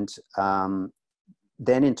 and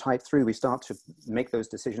then in type 3, we start to make those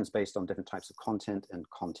decisions based on different types of content and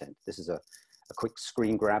content. This is a quick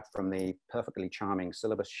screen grab from the perfectly charming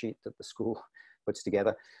syllabus sheet that the school puts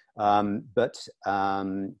together.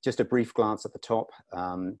 Just a brief glance at the top,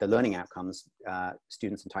 the learning outcomes,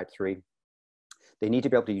 students in type 3. They need to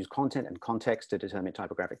be able to use content and context to determine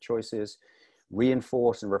typographic choices,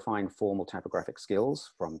 reinforce and refine formal typographic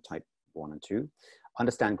skills from type 1 and 2,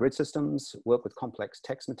 understand grid systems, work with complex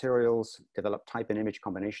text materials, develop type and image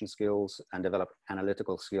combination skills, and develop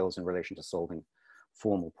analytical skills in relation to solving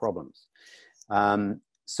formal problems.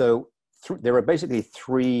 There are basically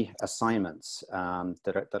 3 assignments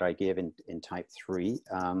that I give in type 3.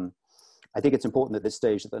 I think it's important at this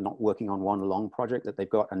stage that they're not working on one long project, that they've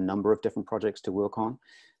got a number of different projects to work on.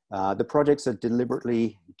 The projects are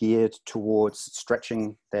deliberately geared towards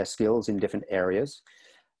stretching their skills in different areas.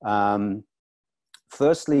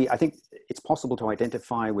 Firstly, I think it's possible to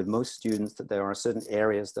identify with most students that there are certain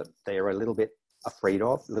areas that they are a little bit afraid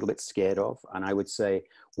of, a little bit scared of. And I would say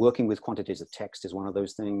working with quantities of text is one of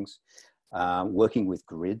those things. Working with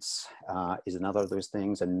grids is another of those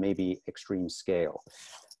things, and maybe extreme scale.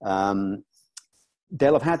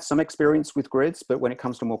 they'll have had some experience with grids, but when it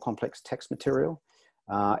comes to more complex text material,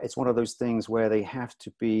 it's one of those things where they have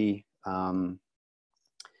to be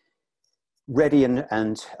ready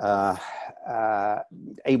and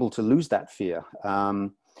able to lose that fear.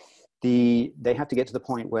 They have to get to the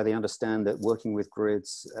point where they understand that working with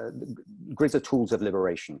grids, grids are tools of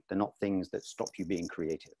liberation. They're not things that stop you being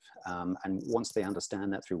creative. And once they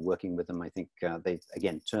understand that through working with them, I think they,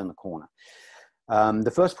 again, turn the corner.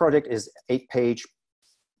 The first project is 8-page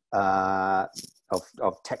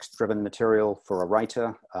of text-driven material for a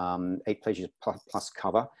writer, 8 pages plus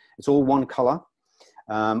cover. It's all one color.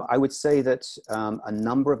 I would say that a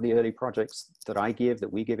number of the early projects that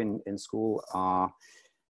we give in school are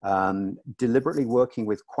deliberately working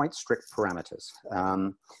with quite strict parameters.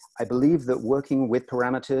 I believe that working with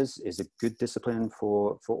parameters is a good discipline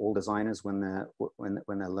for all designers when they're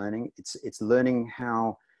learning. It's learning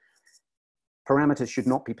how parameters should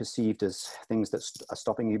not be perceived as things that are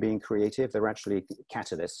stopping you being creative. They're actually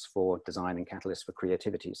catalysts for design and catalysts for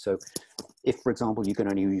creativity. So if, for example, you can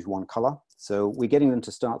only use one color, so we're getting them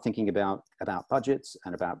to start thinking about budgets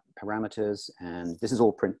and about parameters, and this is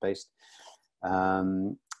all print-based.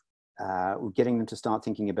 We're getting them to start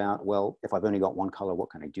thinking about, well, if I've only got one color,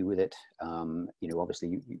 what can I do with it? You know,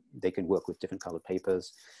 obviously they can work with different colored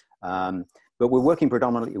papers, but we're working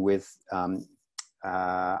predominantly with,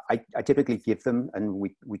 I typically give them, and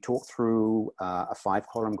we talk through a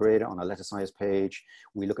 5-column grid on a letter size page.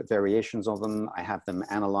 We look at variations of them. I have them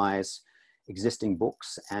analyze existing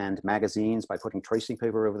books and magazines by putting tracing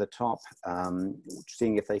paper over the top,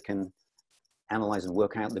 seeing if they can analyze and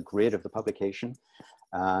work out the grid of the publication.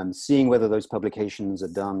 Seeing whether those publications are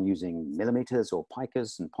done using millimeters or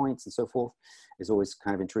picas and points and so forth is always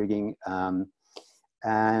kind of intriguing.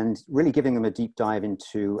 And really giving them a deep dive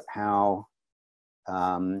into how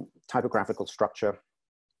typographical structure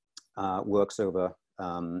works over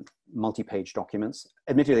multi-page documents.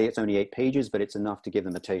 Admittedly, it's only 8 pages, but it's enough to give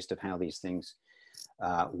them a taste of how these things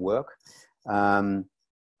work.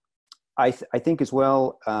 I think as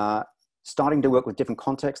well, starting to work with different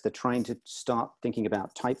contexts, they're trying to start thinking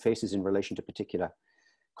about typefaces in relation to particular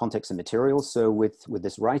contexts and materials. So with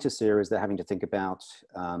this writer series, they're having to think about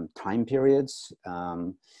time periods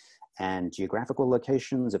and geographical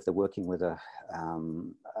locations. If they're working with an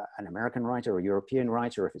American writer or a European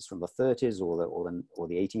writer, if it's from the 30s or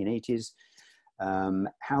the 1880s,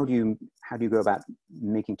 how do you go about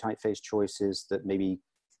making typeface choices that maybe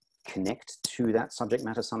connect to that subject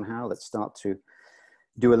matter somehow, that start to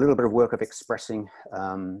do a little bit of work of expressing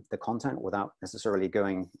the content without necessarily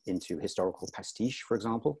going into historical pastiche, for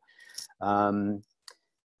example.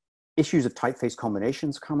 Issues of typeface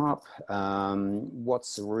combinations come up.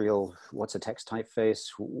 What's a text typeface?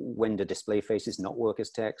 When do display faces not work as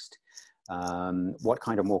text? What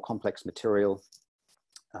kind of more complex material?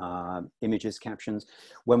 Images, captions.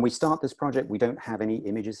 When we start this project, we don't have any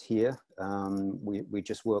images here. We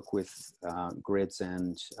just work with grids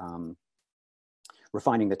and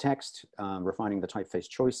refining the text, refining the typeface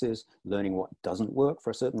choices, learning what doesn't work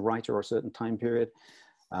for a certain writer or a certain time period.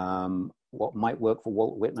 What might work for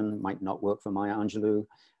Walt Whitman might not work for Maya Angelou.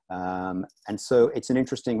 And so it's an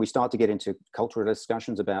interesting, we start to get into cultural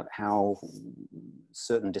discussions about how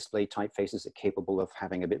certain display typefaces are capable of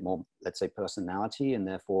having a bit more, let's say, personality. And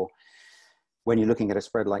therefore, when you're looking at a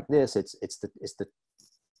spread like this, it's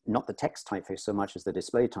not the text typeface so much as the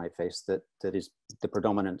display typeface that is the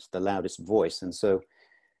predominant, the loudest voice. And so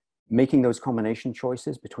making those combination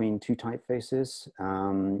choices between two typefaces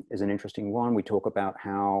is an interesting one. We talk about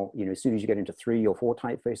how, you know, as soon as you get into 3 or 4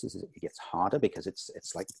 typefaces, it gets harder because it's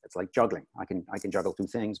like juggling. I can juggle 2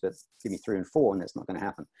 things, but give me 3 and 4 and that's not going to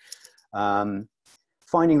happen.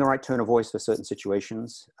 Finding the right tone of voice for certain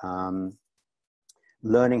situations,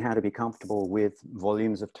 learning how to be comfortable with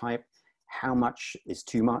volumes of type, how much is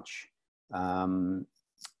too much,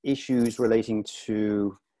 issues relating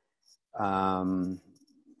to,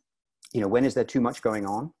 you know, when is there too much going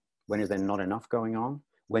on? When is there not enough going on?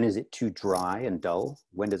 When is it too dry and dull?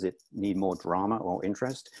 When does it need more drama or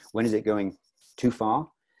interest? When is it going too far?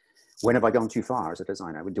 When have I gone too far as a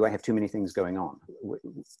designer? Do I have too many things going on?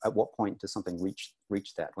 At what point does something reach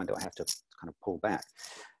that? When do I have to kind of pull back?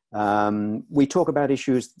 We talk about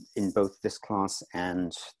issues in both this class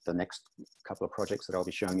and the next couple of projects that I'll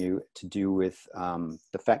be showing you to do with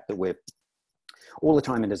the fact that we're all the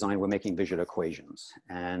time in design, we're making visual equations.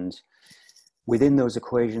 And within those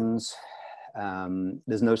equations,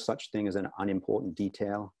 there's no such thing as an unimportant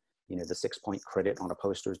detail. You know, the 6-point credit on a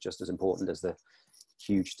poster is just as important as the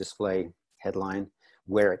huge display headline.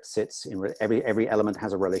 Where it sits, every element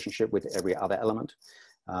has a relationship with every other element.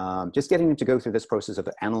 Just getting them to go through this process of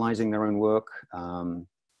analyzing their own work,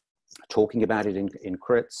 talking about it in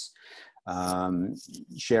crits,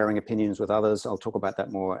 sharing opinions with others. I'll talk about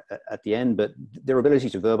that more at the end, but their ability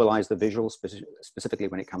to verbalize the visuals, specifically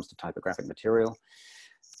when it comes to typographic material,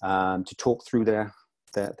 to talk through their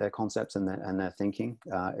concepts and their thinking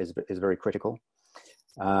is very critical.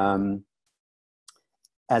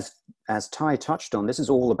 As Ty touched on, this is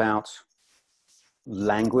all about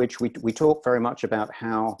language. We talk very much about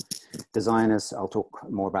how designers, I'll talk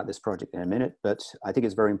more about this project in a minute, but I think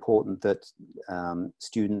it's very important that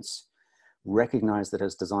students recognize that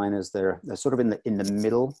as designers, they're sort of in the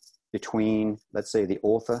middle between, let's say, the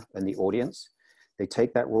author and the audience. They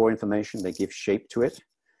take that raw information, they give shape to it.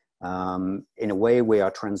 In a way, we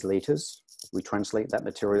are translators. We translate that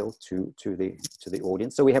material to the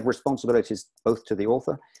audience. So we have responsibilities both to the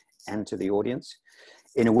author and to the audience.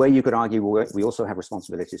 In a way, you could argue we also have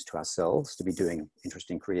responsibilities to ourselves to be doing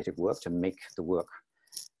interesting creative work, to make the work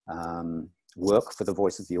work for the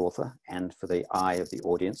voice of the author and for the eye of the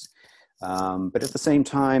audience. But at the same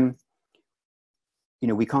time,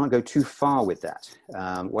 we can't go too far with that.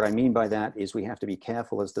 What I mean by that is we have to be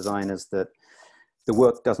careful as designers that the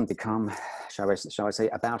work doesn't become, shall I say,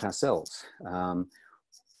 about ourselves.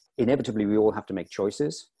 Inevitably, we all have to make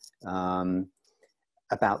choices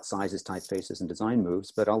about sizes, typefaces, and design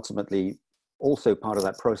moves, but ultimately, also part of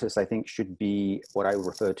that process, I think, should be what I would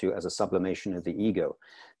refer to as a sublimation of the ego.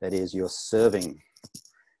 That is, you're serving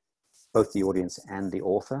both the audience and the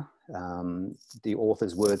author. The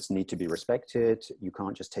author's words need to be respected. You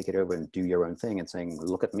can't just take it over and do your own thing and saying,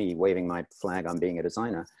 look at me waving my flag, I'm being a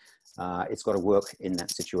designer. It's got to work in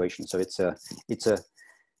that situation. So it's a,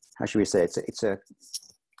 how should we say,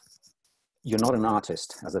 you're not an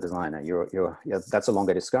artist as a designer. That's a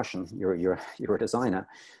longer discussion. You're a designer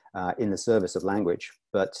in the service of language,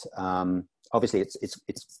 but obviously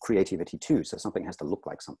it's creativity too. So something has to look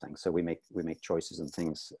like something. So we make choices and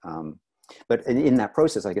things. But in that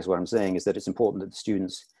process, I guess what I'm saying is that it's important that the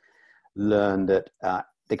students learn that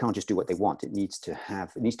they can't just do what they want. It needs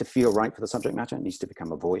to feel right for the subject matter. It needs to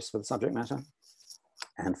become a voice for the subject matter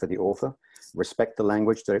and for the author. Respect the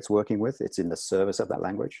language that it's working with. It's in the service of that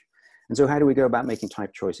language. And so how do we go about making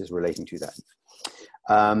type choices relating to that?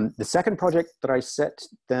 The second project that I set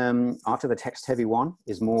after the text-heavy one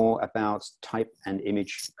is more about type and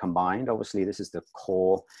image combined. Obviously, this is the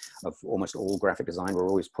core of almost all graphic design. We're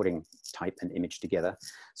always putting type and image together.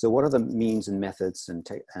 So what are the means and methods and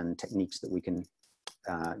techniques that we can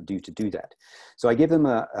do to do that? So I give them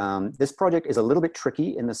this project is a little bit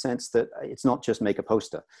tricky in the sense that it's not just make a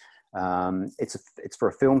poster. It's for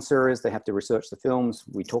a film series. They have to research the films.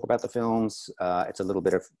 We talk about the films. It's a little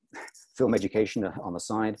bit of film education on the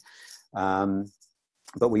side.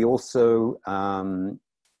 But we also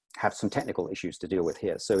have some technical issues to deal with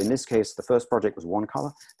here. So in this case, the first project was one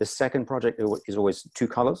color. The second project is always two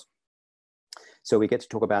colors. So we get to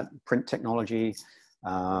talk about print technology,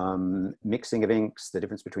 mixing of inks, the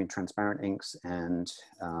difference between transparent inks and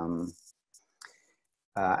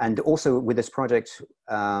also with this project,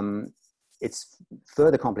 it's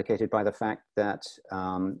further complicated by the fact that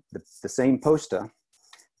the same poster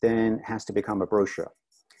then has to become a brochure.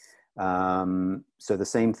 So the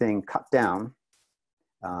same thing cut down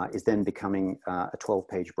is then becoming a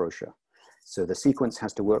 12-page brochure. So the sequence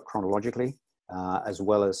has to work chronologically as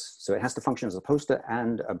well as, so it has to function as a poster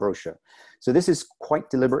and a brochure. So this is quite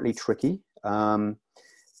deliberately tricky.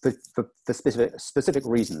 For specific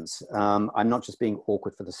reasons. I'm not just being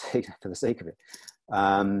awkward for the sake of it.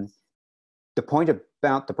 The point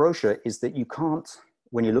about the brochure is that you can't,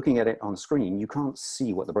 when you're looking at it on screen, you can't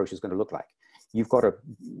see what the brochure is going to look like. You've got to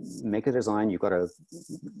make a design, you've got to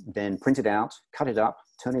then print it out, cut it up,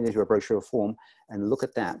 turn it into a brochure form, and look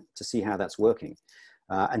at that to see how that's working.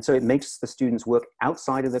 And so it makes the students work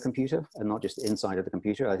outside of the computer and not just inside of the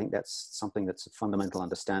computer. I think that's something that's a fundamental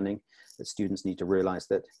understanding that students need to realize,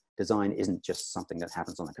 that design isn't just something that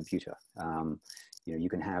happens on a computer. You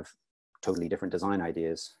can have totally different design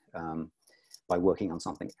ideas by working on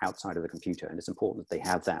something outside of the computer, and it's important that they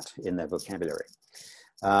have that in their vocabulary.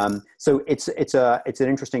 So it's an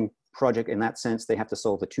interesting project in that sense. They have to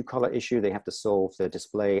solve the two-color issue. They have to solve the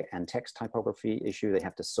display and text typography issue. They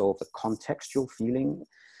have to solve the contextual feeling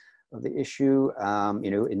of the issue.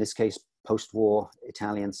 In this case, post-war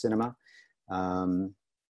Italian cinema.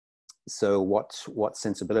 So what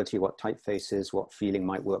sensibility, what typefaces, what feeling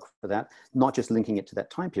might work for that? Not just linking it to that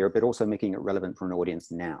time period, but also making it relevant for an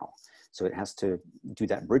audience now. So it has to do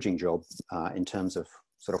that bridging job in terms of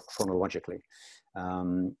sort of chronologically.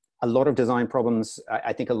 A lot of design problems,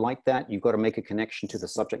 I think, are like that. You've got to make a connection to the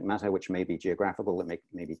subject matter, which may be geographical, it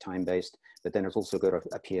may be time-based, but then it's also got to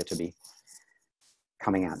appear to be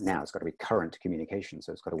coming out now. It's got to be current communication,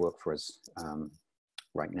 so it's got to work for us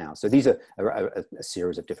right now. So these are a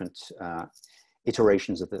series of different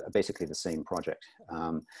iterations of basically the same project.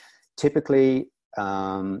 Typically,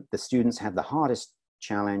 the students have the hardest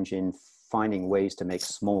challenge in finding ways to make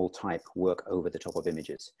small type work over the top of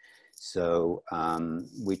images. So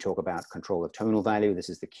we talk about control of tonal value. This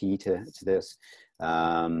is the key to this.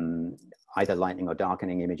 Either lightening or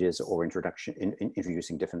darkening images, or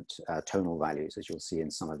introducing different tonal values, as you'll see in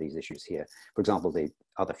some of these issues here. For example, the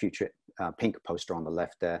other future pink poster on the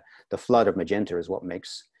left there, the flood of magenta is what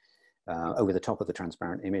makes, over the top of the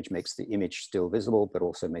transparent image, makes the image still visible, but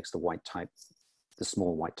also makes the white type, the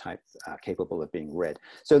small white type, capable of being read.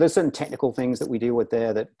 So there's certain technical things that we deal with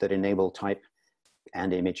there that enable type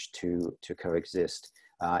and image to coexist.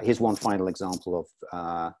 Here's one final example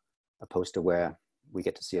of a poster where we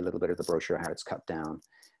get to see a little bit of the brochure, how it's cut down.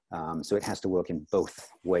 So it has to work in both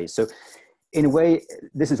ways. So in a way,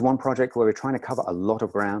 this is one project where we're trying to cover a lot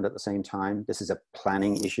of ground at the same time. This is a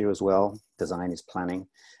planning issue as well. Design is planning.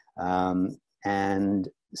 And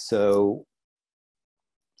so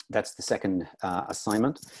that's the second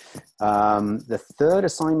assignment. The third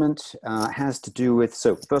assignment has to do with,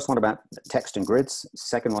 so first one about text and grids,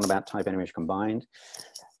 second one about type and image combined.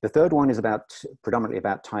 The third one is predominantly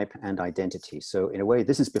about type and identity. So in a way,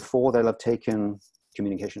 this is before they'll have taken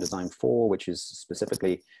Communication Design 4, which is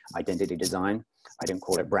specifically identity design. I don't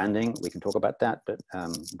call it branding. We can talk about that, but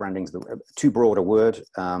branding's too broad a word,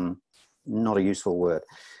 not a useful word.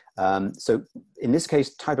 So in this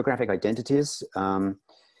case, typographic identities,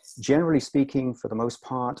 generally speaking, for the most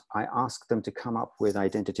part, I ask them to come up with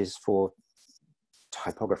identities for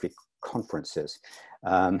typography conferences.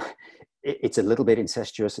 It's a little bit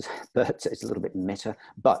incestuous, but it's a little bit meta,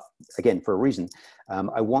 but again, for a reason.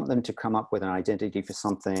 I want them to come up with an identity for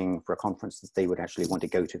something, for a conference that they would actually want to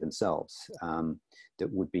go to themselves,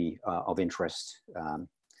 that would be of interest.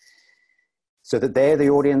 So that they're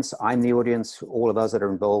the audience, I'm the audience, all of us that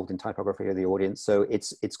are involved in typography are the audience. So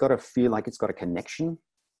it's got to feel like it's got a connection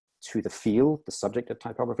to the field, the subject of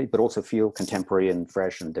typography, but also feel contemporary and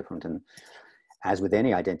fresh and different. And as with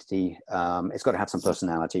any identity, it's got to have some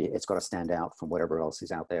personality. It's got to stand out from whatever else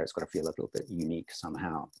is out there. It's got to feel a little bit unique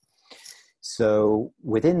somehow. So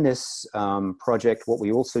within this project, what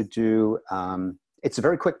we also do, it's a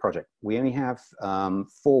very quick project. We only have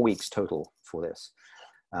 4 weeks total for this.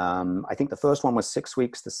 I think the first one was 6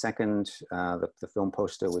 weeks. The second, the film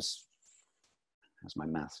poster was, that's my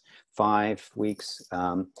maths, 5 weeks,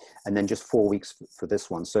 and then just 4 weeks for this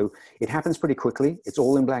one. So it happens pretty quickly. It's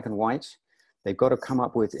all in black and white. They've got to come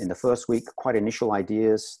up with, in the first week, quite initial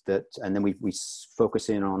ideas that, and then we focus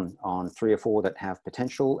in on 3 or 4 that have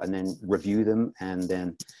potential, and then review them, and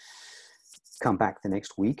then come back the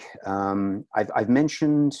next week. I've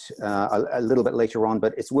mentioned a little bit later on,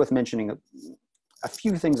 but it's worth mentioning a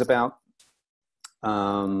few things about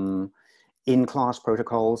in-class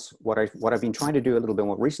protocols. What I've been trying to do a little bit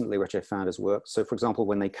more recently, which I found has worked. So for example,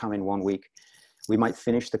 when they come in 1 week, we might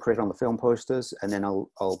finish the crit on the film posters, and then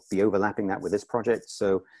I'll be overlapping that with this project.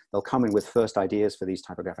 So they'll come in with first ideas for these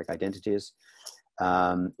typographic identities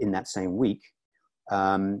in that same week.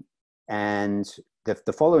 And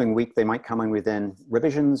the following week, they might come in with then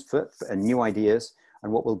revisions for new ideas.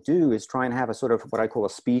 And what we'll do is try and have a sort of what I call a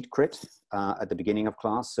speed crit at the beginning of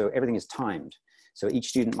class. So everything is timed. So each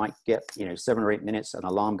student might get 7 or 8 minutes, an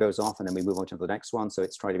alarm goes off, and then we move on to the next one. So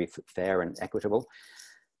it's trying to be fair and equitable,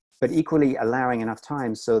 but equally allowing enough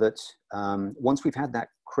time so that once we've had that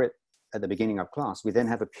crit at the beginning of class, we then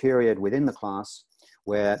have a period within the class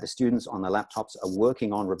where the students on their laptops are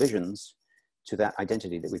working on revisions to that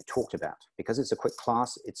identity that we've talked about. Because it's a quick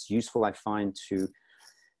class, it's useful, I find, to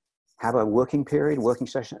have a working period, working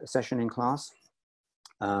session in class.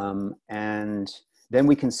 And then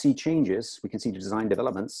we can see changes, we can see design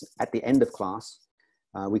developments at the end of class.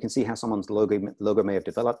 We can see how someone's logo may have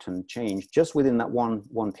developed and changed just within that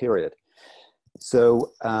one period.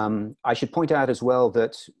 So I should point out as well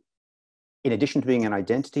that in addition to being an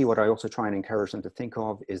identity, what I also try and encourage them to think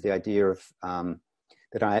of is the idea of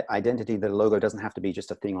that identity, the logo doesn't have to be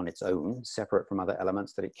just a thing on its own, separate from other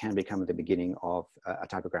elements, that it can become the beginning of a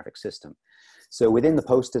typographic system. So within the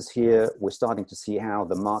posters here, we're starting to see how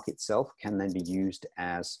the mark itself can then be used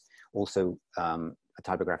as also a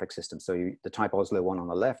typographic system. So the Type Oslo one on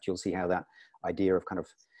the left, you'll see how that idea of kind of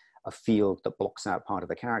a field that blocks out part of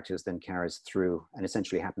the characters then carries through and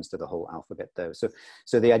essentially happens to the whole alphabet though.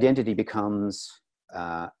 So the identity becomes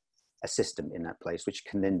a system in that place, which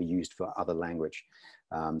can then be used for other language.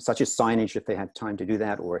 such as signage if they had time to do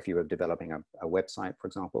that, or if you were developing a website, for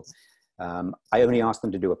example. I only asked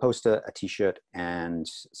them to do a poster, a t-shirt, and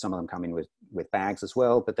some of them come in with bags as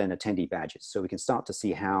well, but then attendee badges. So we can start to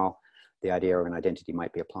see how the idea of an identity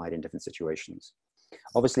might be applied in different situations.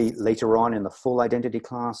 Obviously, later on in the full identity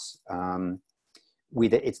class,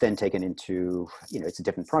 it's then taken into, it's a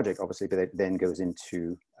different project, obviously, but it then goes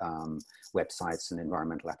into websites and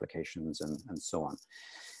environmental applications and so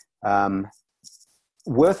on.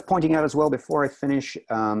 Worth pointing out as well before I finish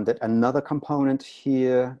that another component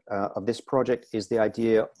here of this project is the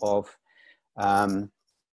idea of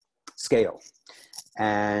scale.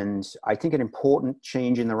 And I think an important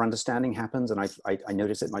change in their understanding happens, and I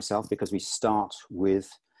notice it myself because we start with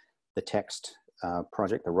the text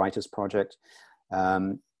project, the writer's project.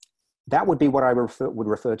 That would be what I would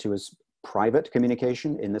refer to as private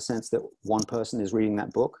communication, in the sense that one person is reading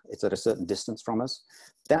that book, it's at a certain distance from us.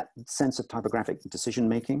 That sense of typographic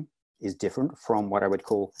decision-making is different from what I would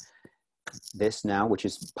call this now, which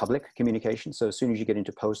is public communication. So as soon as you get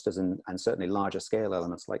into posters and certainly larger scale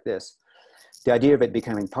elements like this, the idea of it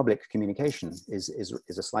becoming public communication is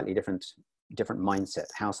a slightly different mindset,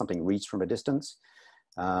 how something reads from a distance.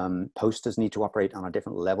 Posters need to operate on a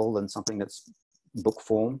different level than something that's book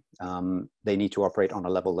form. They need to operate on a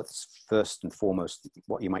level that's first and foremost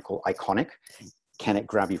what you might call iconic. Can it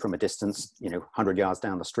grab you from a distance, 100 yards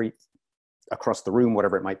down the street, across the room,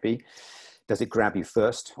 whatever it might be? Does it grab you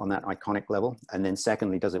first on that iconic level? And then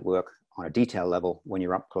secondly, does it work on a detail level when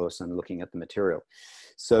you're up close and looking at the material?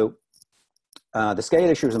 So the scale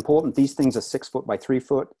issue is important. These things are 6 foot by 3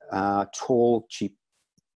 foot, tall, cheap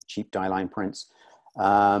die line prints.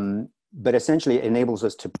 But essentially it enables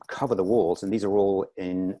us to cover the walls, and these are all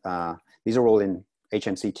in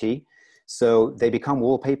HMCT. So they become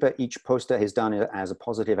wallpaper. Each poster is done as a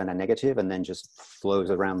positive and a negative, and then just flows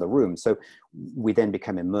around the room. So we then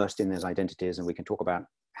become immersed in those identities, and we can talk about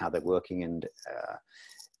how they're working and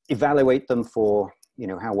evaluate them for,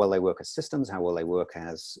 how well they work as systems, how well they work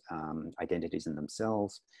as identities in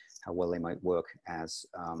themselves, how well they might work as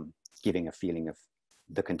giving a feeling of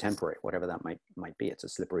the contemporary, whatever that might be. It's a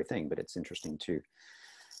slippery thing, but it's interesting to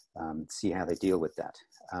see how they deal with that.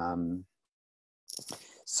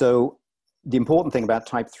 So the important thing about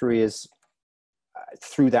type 3 is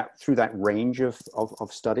through that range of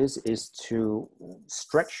studies is to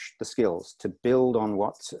stretch the skills, to build on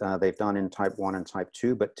what they've done in type 1 and type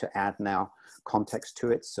 2, but to add now context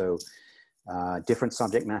to it. So different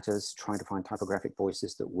subject matters, trying to find typographic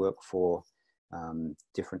voices that work for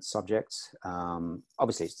different subjects.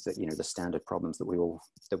 Obviously, it's the standard problems that we all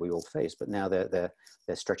face, but now they're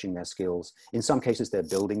stretching their skills. In some cases, they're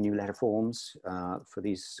building new letter forms for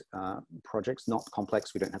these projects. Not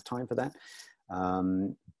complex; we don't have time for that.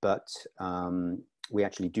 But we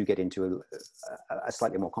actually do get into a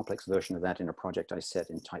slightly more complex version of that in a project I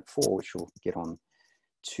set in type 4, which we'll get on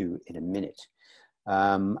to in a minute.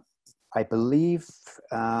 I believe.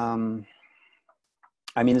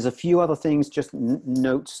 There's a few other things, just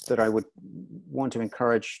notes that I would want to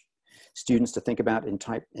encourage students to think about in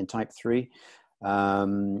type 3.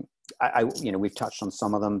 We've touched on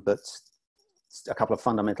some of them, but a couple of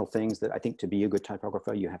fundamental things that I think to be a good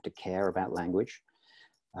typographer, you have to care about language.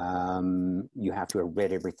 You have to have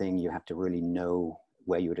read everything. You have to really know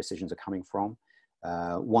where your decisions are coming from.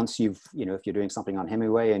 Once if you're doing something on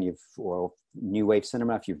Hemingway or New Wave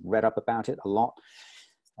cinema, if you've read up about it a lot,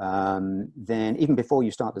 then even before you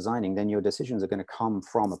start designing, then your decisions are going to come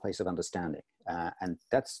from a place of understanding. And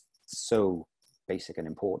that's so basic and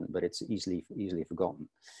important, but it's easily forgotten.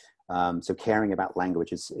 So caring about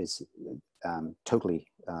language is totally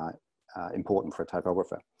important for a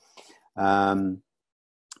typographer. I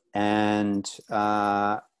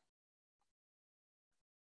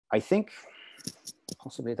think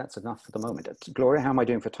possibly that's enough for the moment. Gloria, how am I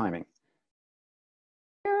doing for timing?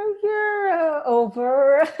 You're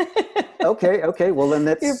over. Okay. Well, then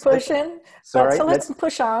You're pushing. Sorry. So let's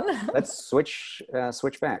push on. Let's switch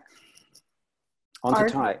back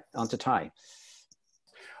onto Ty.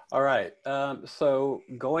 All right. So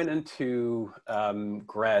going into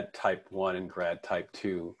grad type 1 and grad type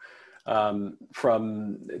 2,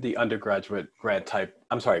 from the grad type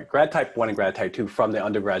 1 and grad type 2 from the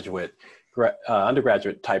undergraduate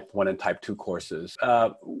type 1 and type 2 courses.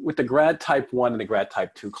 With the grad type 1 and the grad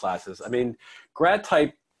type 2 classes, grad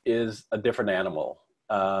type is a different animal.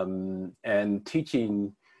 And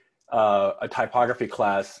teaching a typography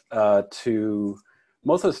class to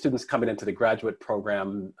most of the students coming into the graduate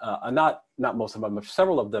program, not most of them, but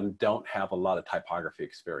several of them don't have a lot of typography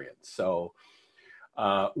experience. So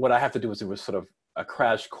what I have to do is sort of a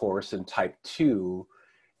crash course in type 2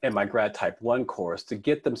 in my grad type 1 course to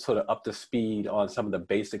get them sort of up to speed on some of the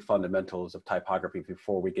basic fundamentals of typography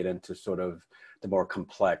before we get into sort of the more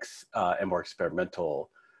complex and more experimental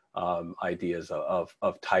ideas of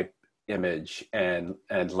type, image, and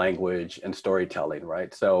language and storytelling,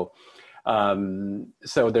 right? So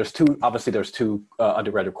there's two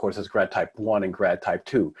undergraduate courses, grad type 1 and grad type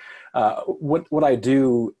 2. What I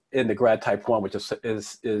do in the grad type 1, which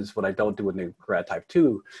is what I don't do in the grad type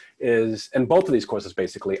 2, is in both of these courses,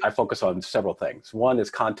 basically, I focus on several things. One is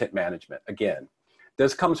content management. Again,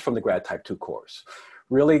 this comes from the grad type 2 course.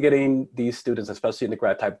 Really getting these students, especially in the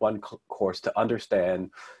grad type 1 course, to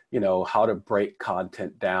understand, how to break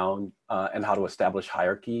content down and how to establish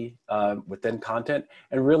hierarchy within content,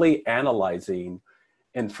 and really analyzing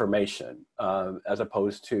information as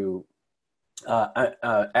opposed to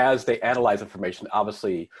as they analyze information.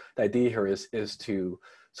 Obviously, the idea here is to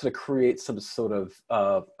sort of create some sort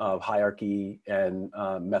of hierarchy and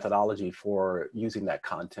methodology for using that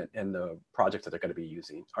content in the projects that they're going to be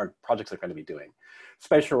using, or projects they're going to be doing.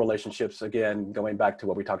 Spatial relationships, again, going back to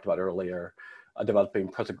what we talked about earlier,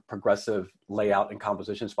 developing progressive layout and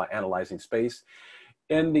compositions by analyzing space.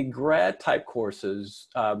 In the grad type courses,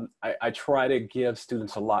 I try to give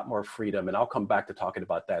students a lot more freedom, and I'll come back to talking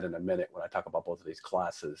about that in a minute when I talk about both of these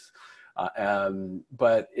classes.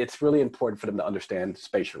 But it's really important for them to understand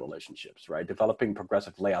spatial relationships, right? Developing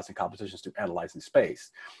progressive layouts and compositions through analyzing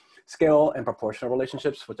space. Scale and proportional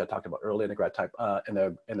relationships, which I talked about earlier in the grad type, in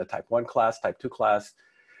the type 1 class, type 2 class.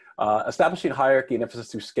 Establishing hierarchy and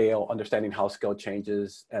emphasis through scale, understanding how scale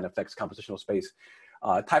changes and affects compositional space.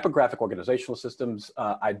 Typographic organizational systems,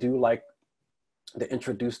 I do like to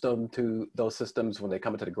introduce them to those systems when they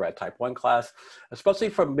come into the grad type 1 class, especially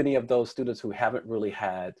for many of those students who haven't really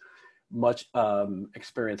had much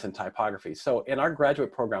experience in typography. So in our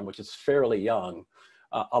graduate program, which is fairly young,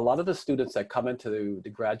 a lot of the students that come into the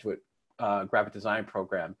graduate graphic design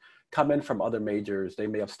program come in from other majors. They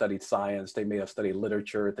may have studied science, they may have studied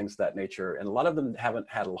literature, things of that nature, and a lot of them haven't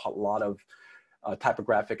had a lot of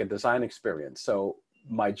typographic and design experience. So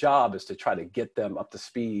my job is to try to get them up to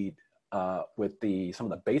speed with some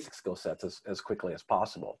of the basic skill sets as quickly as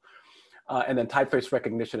possible. And then typeface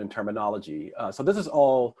recognition and terminology. So this is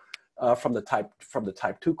all from the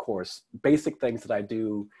type 2 course, basic things that I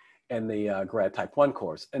do in the grad type 1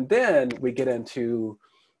 course. And then we get into,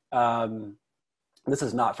 this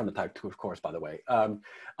is not from the type 2 course, by the way,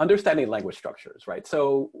 understanding language structures, right?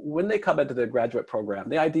 So when they come into the graduate program,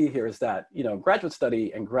 the idea here is that, graduate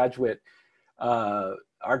study and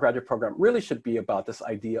our graduate program really should be about this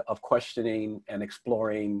idea of questioning and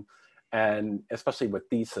exploring, and especially with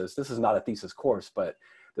thesis. This is not a thesis course, but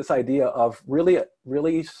this idea of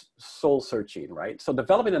really soul searching, right? So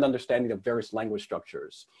developing an understanding of various language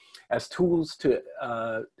structures as tools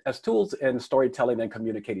in storytelling and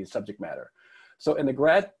communicating subject matter. So in the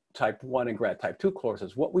grad type 1 and grad type 2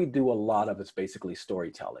 courses, what we do a lot of is basically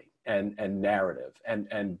storytelling and narrative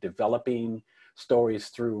and developing stories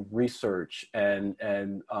through research and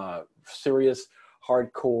serious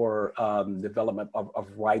hardcore development of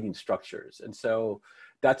writing structures. And so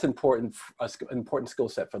that's an important skill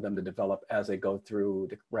set for them to develop as they go through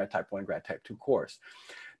the grad type 1, grad type 2 course.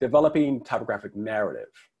 Developing typographic narrative,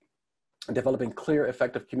 developing clear,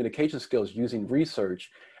 effective communication skills using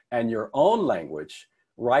research and your own language,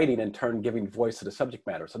 writing in turn giving voice to the subject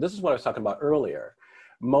matter. So this is what I was talking about earlier.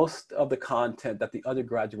 Most of the content that the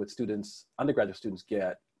undergraduate students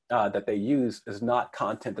get that they use is not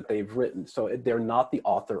content that they've written. So they're not the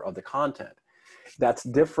author of the content. That's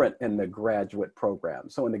different in the graduate program.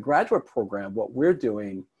 So in the graduate program, what we're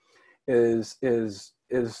doing is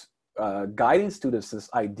guiding students this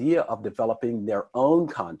idea of developing their own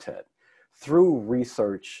content through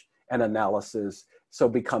research and analysis, so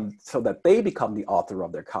that they become the author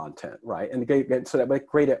of their content, right? And so that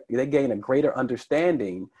they gain a greater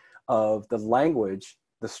understanding of the language,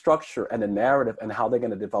 the structure, and the narrative, and how they're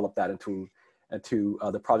going to develop that into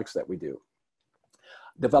the projects that we do.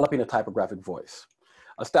 Developing a typographic voice,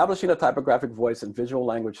 establishing a typographic voice and visual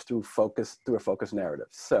language through a focused narrative.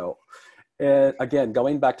 So, again,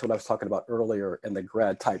 going back to what I was talking about earlier in the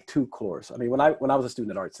grad type 2 course. I mean, when I was a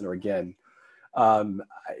student at ArtCenter, again,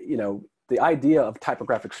 the idea of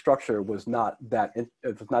typographic structure was not that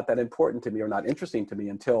important to me or not interesting to me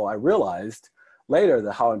until I realized later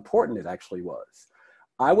how important it actually was.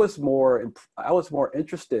 I was more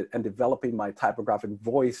interested in developing my typographic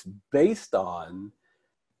voice based on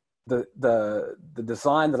the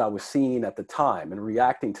design that I was seeing at the time and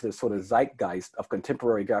reacting to this sort of zeitgeist of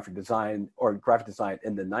contemporary graphic design or graphic design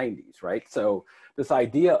in the 90s, right? So this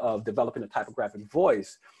idea of developing a typographic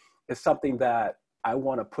voice is something that I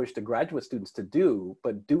want to push the graduate students to do,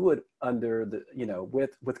 but do it under the,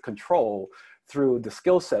 with control through the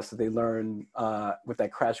skill sets that they learn with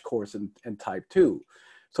that crash course in type 2,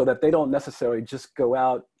 so that they don't necessarily just go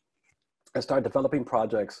out and start developing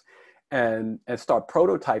projects and start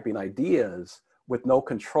prototyping ideas with no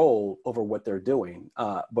control over what they're doing,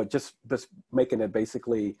 but just making it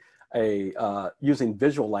basically using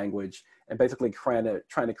visual language and basically trying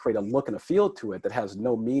to create a look and a feel to it that has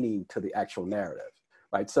no meaning to the actual narrative,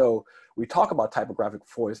 right? So we talk about typographic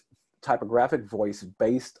voice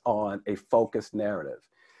based on a focused narrative.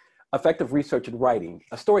 Effective research and writing,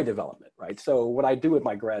 a story development, right? So what I do with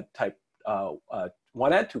my grad type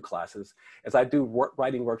 1 and 2 classes is I do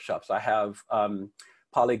writing workshops. I have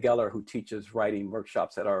Polly Geller, who teaches writing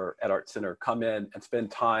workshops at Art Center, come in and spend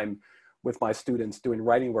time with my students doing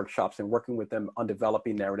writing workshops and working with them on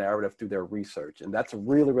developing their narrative through their research. And that's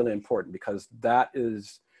really, really important, because that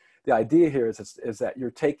is, the idea here is that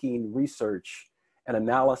you're taking research and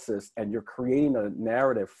analysis and you're creating a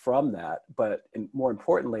narrative from that. But more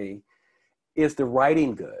importantly, is the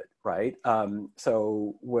writing good, right?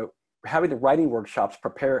 So having the writing workshops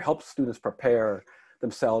help students prepare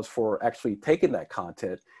themselves for actually taking that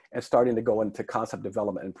content and starting to go into concept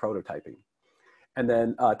development and prototyping. And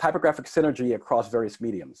then typographic synergy across various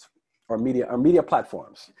mediums or media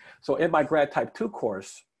platforms. So in my grad type 2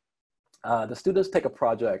 course, the students take a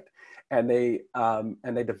project and they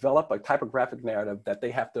develop a typographic narrative that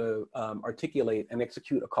they have to articulate and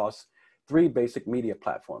execute across 3 basic media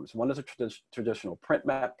platforms. One is a traditional print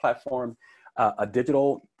map platform, a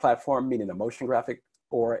digital platform, meaning a motion graphic,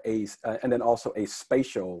 or and then also a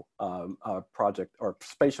spatial project or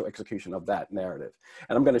spatial execution of that narrative.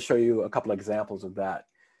 And I'm going to show you a couple of examples of that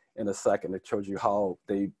in a second. It shows you how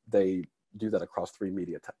they do that across 3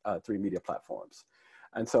 media platforms.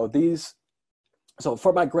 And so so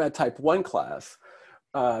for my grad type 1 class,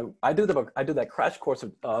 I do that crash course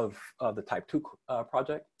of the type 2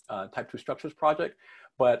 project, type 2 structures project.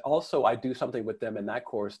 But also I do something with them in that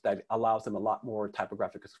course that allows them a lot more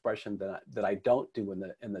typographic expression that I don't do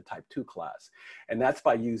in the type 2 class. And that's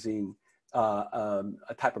by using a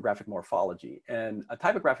typographic morphology. And a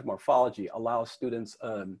typographic morphology allows students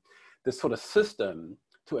this sort of system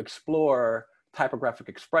to explore typographic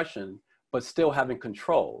expression, but still having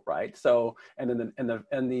control, right? So, and then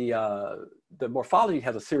the morphology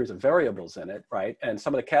has a series of variables in it, right? And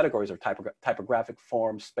some of the categories are typographic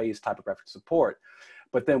form, space, typographic support.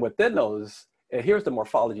 But then within those, here's the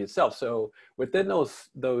morphology itself. So within those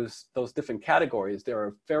different categories, there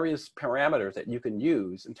are various parameters that you can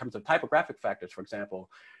use in terms of typographic factors. For example,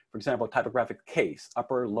 typographic case,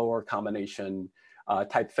 upper, lower combination,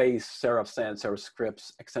 typeface, serif sans, serif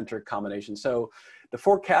scripts, eccentric combination. So the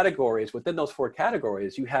 4 categories, within those 4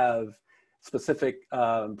 categories, you have specific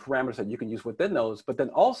parameters that you can use within those. But then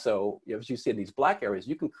also, as you see in these black areas,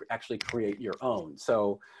 you can actually create your own.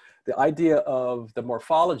 So the idea of the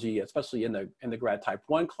morphology, especially in the grad type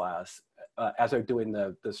 1 class, as they're doing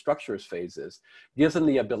the structures phases, gives them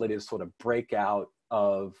the ability to sort of break out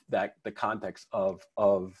of the context of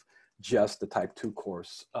just the type 2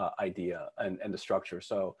 course idea and the structure.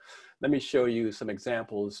 So let me show you some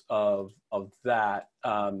examples of that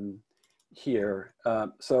here.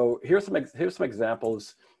 So here's some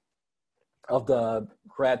examples of the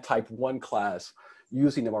grad type 1 class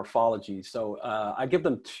using the morphology. So I give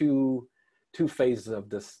them two phases of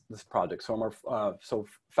this project. So so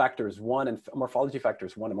factors 1 and morphology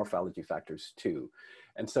factors 1 and morphology factors 2.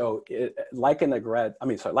 And so like in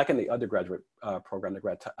the undergraduate program,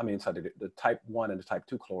 the type 1 and the type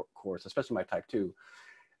 2 course, especially my type 2,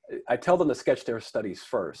 I tell them to sketch their studies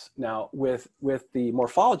first. Now with the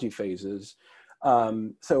morphology phases,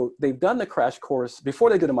 so they've done the crash course. Before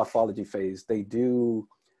they do the morphology phase, they do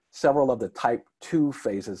several of the type 2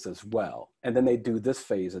 phases as well. And then they do this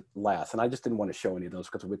phase at last. And I just didn't want to show any of those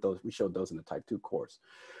because we showed those in the type 2 course.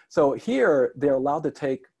 So here they're allowed to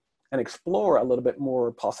take and explore a little bit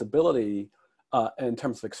more possibility in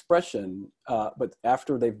terms of expression, but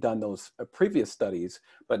after they've done those previous studies.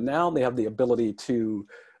 But now they have the ability to,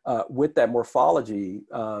 with that morphology,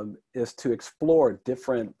 is to explore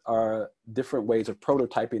different ways of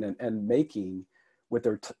prototyping and making with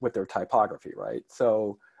their typography, right?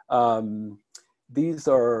 So these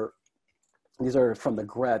are from the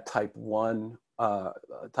grad type 1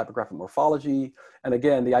 typographic morphology. And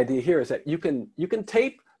again, the idea here is that you can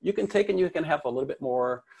take and you can have a little bit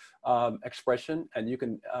more expression, and you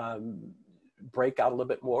can break out a little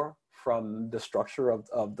bit more from the structure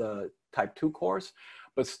of the type 2 course.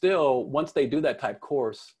 But still, once they do that type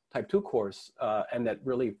 2 course, and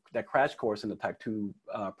that crash course in the type 2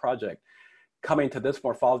 project, coming to this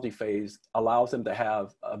morphology phase allows them to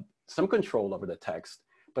have some control over the text,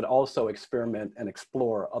 but also experiment and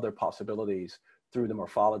explore other possibilities through the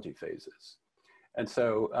morphology phases. And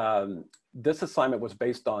so this assignment was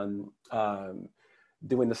based on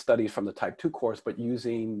doing the studies from the Type 2 course, but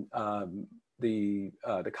using the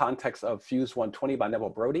context of Fuse 120 by Neville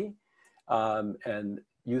Brody, and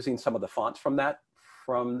using some of the fonts from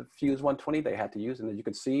Fuse 120 they had to use. And as you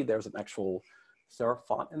can see, there's an actual serif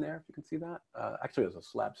font in there, if you can see that. Actually, it was a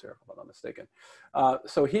slab serif, if I'm not mistaken.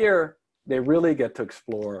 So here, they really get to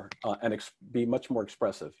explore and be much more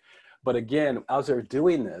expressive. But again, as they're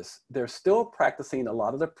doing this, they're still practicing a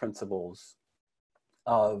lot of the principles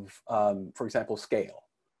of, for example, scale,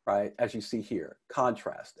 right? As you see here,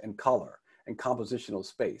 contrast and color and compositional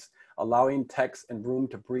space, allowing text and room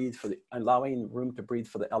to breathe for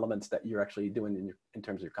the elements that you're actually doing in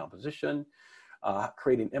terms of your composition,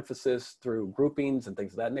 creating emphasis through groupings and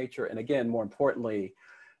things of that nature. And again, more importantly,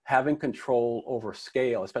 having control over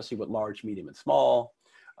scale, especially with large, medium, and small.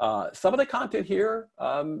 Some of the content here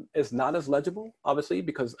is not as legible, obviously,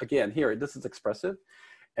 because again, here, this is expressive.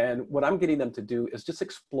 And what I'm getting them to do is just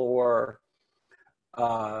explore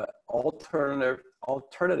alternative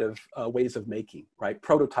ways of making, right?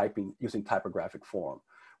 Prototyping using typographic form,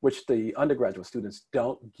 which the undergraduate students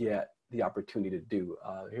don't get the opportunity to do.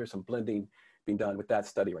 Here's some blending being done with that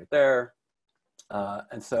study right there.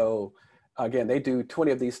 And so, again, they do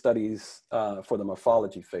 20 of these studies for the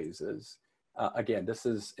morphology phases. Again, this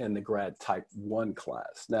is in the grad type 1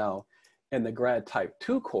 class. Now, in the grad type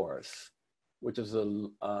 2 course, which is a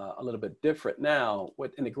little bit different now,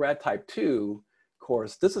 in the grad type 2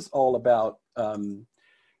 course, this is all about,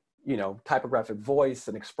 you know, typographic voice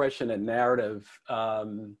and expression and narrative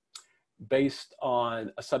based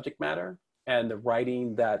on a subject matter and the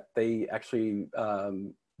writing that they actually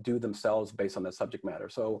do themselves based on that subject matter.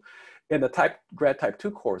 So in the grad type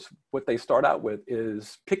 2 course, what they start out with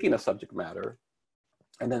is picking a subject matter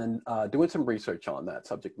and then doing some research on that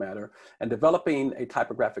subject matter and developing a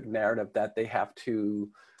typographic narrative that they have to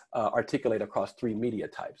articulate across 3 media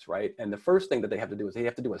types, right? And the first thing that they have to do is they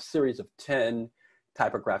have to do a series of 10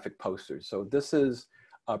 typographic posters. So this is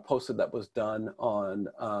a poster that was done on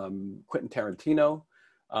Quentin Tarantino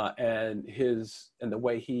and the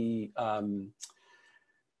way he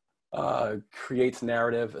creates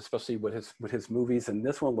narrative, especially with his movies. And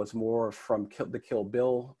this one was more from the Kill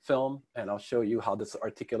Bill film. And I'll show you how this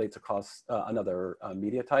articulates across another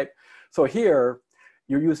media type. So here,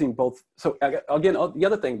 you're using both. So again, the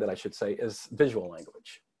other thing that I should say is visual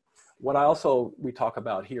language. What we talk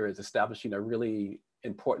about here is establishing a really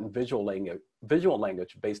important visual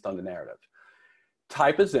language based on the narrative.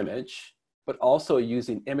 Type is image, but also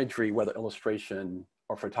using imagery, whether illustration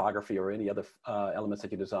or photography or any other elements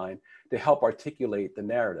that you design to help articulate the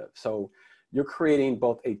narrative. So you're creating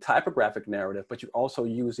both a typographic narrative, but you're also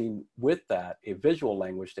using with that a visual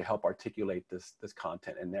language to help articulate this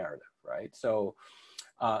content and narrative, right? So,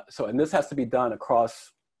 and this has to be done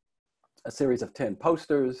across a series of 10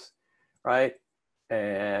 posters, right?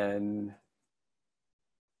 And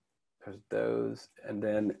there's those. And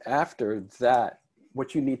then after that,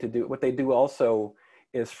 what you need to do, what they do also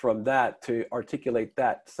is from that to articulate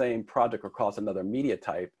that same project across another media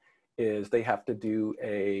type is they have to do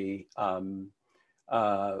a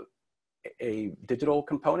digital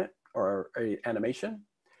component or a animation.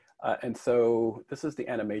 And so this is the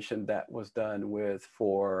animation that was done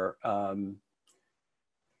for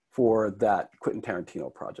that Quentin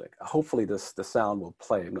Tarantino project. Hopefully the sound will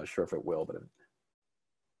play. I'm not sure if it will, but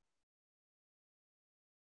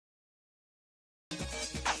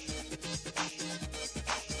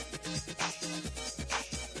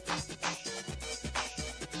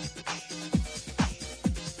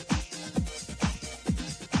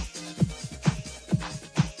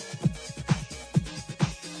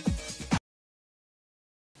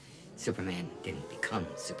Superman didn't become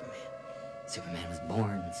Superman. Superman was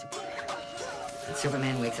born Superman. When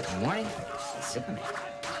Superman wakes up in the morning, he's Superman.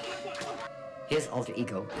 His alter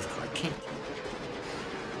ego is Clark Kent.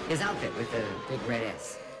 His outfit with the big red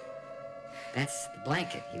S. That's the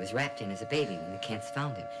blanket he was wrapped in as a baby when the Kents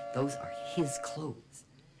found him. Those are his clothes.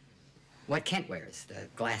 What Kent wears, the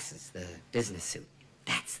glasses, the business suit,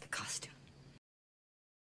 that's the costume.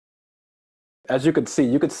 As you could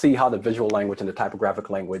see how the visual language and the typographic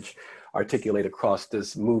language articulate across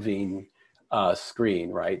this moving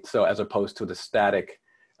screen, right? So as opposed to the static,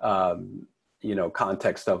 you know,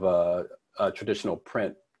 context of a traditional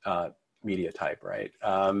print media type, right?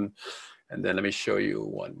 And then let me show you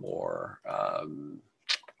one more.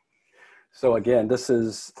 So again, this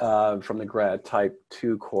is from the grad type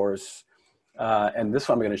 2 course. And this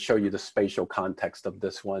one, I'm going to show you the spatial context of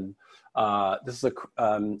this one. This is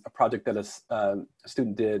a project that a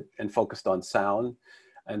student did and focused on sound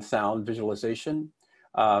and sound visualization.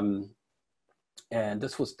 And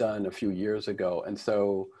this was done a few years ago. And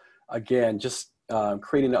so again, just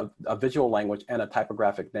creating a visual language and a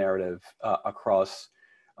typographic narrative across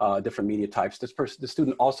different media types. The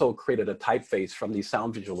student also created a typeface from these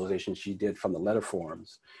sound visualizations she did from the letter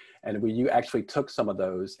forms. And we actually took some of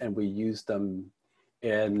those and we used them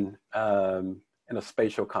in a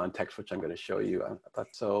spatial context, which I'm going to show you.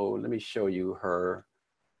 So let me show you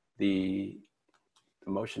the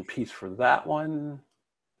motion piece for that one.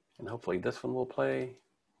 And hopefully this one will play.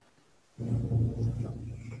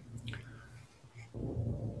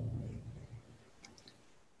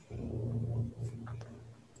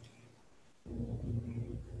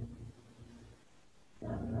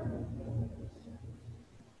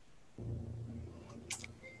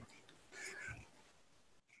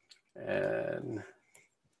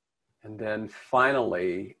 And then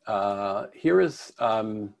finally, here is,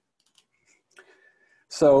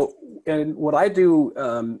 so, and what I do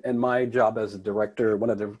in my job as a director, one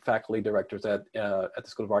of the faculty directors at the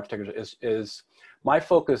School of Architecture is my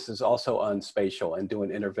focus is also on spatial and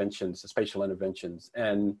doing interventions, spatial interventions.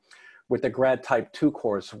 And with the grad type 2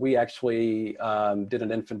 course, we actually did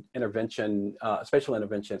an intervention, a spatial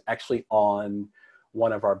intervention actually on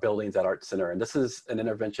one of our buildings at ArtCenter. And this is an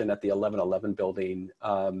intervention at the 1111 building,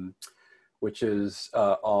 which is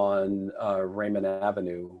on Raymond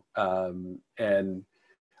Avenue,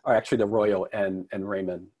 or actually the Royal and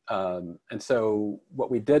Raymond. And so what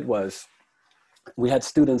we did was we had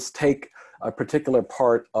students take a particular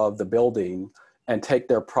part of the building and take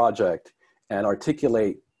their project and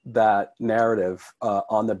articulate that narrative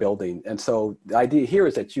on the building. And so the idea here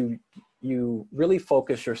is that you really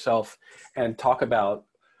focus yourself and talk about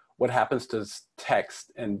what happens to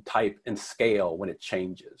text and type and scale when it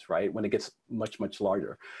changes, right? When it gets much, much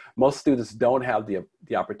larger. Most students don't have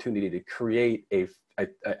the opportunity to create a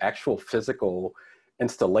actual physical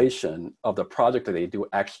installation of the project that they do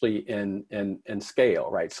actually in scale,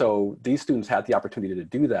 right? So these students had the opportunity to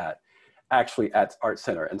do that actually at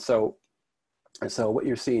ArtCenter. And so what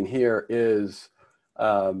you're seeing here is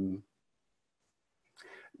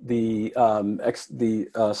the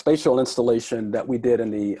spatial installation that we did in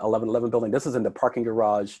the 1111 building. This is in the parking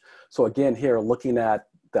garage. So again, here looking at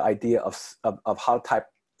the idea of how type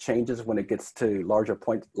changes when it gets to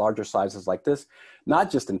larger sizes like this, not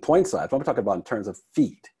just in point size, but I'm talking about in terms of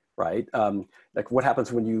feet, right? Like what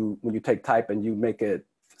happens when you take type and you make it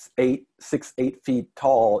 8 feet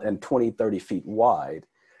tall and 20, 30 feet wide,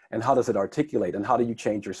 and how does it articulate, and how do you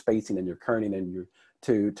change your spacing and your kerning and your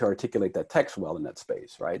to articulate that text well in that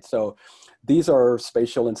space, right? So these are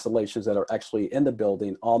spatial installations that are actually in the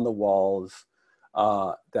building on the walls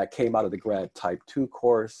that came out of the grad type 2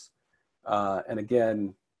 course. And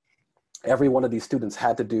again, every one of these students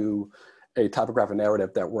had to do a typographic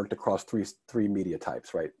narrative that worked across three media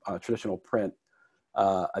types, right? Traditional print,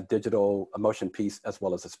 a digital, a motion piece, as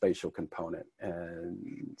well as a spatial component. And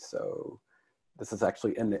so this is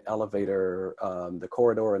actually in the elevator, the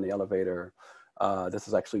corridor in the elevator. This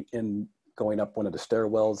is actually going up one of the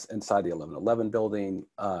stairwells inside the 1111 building.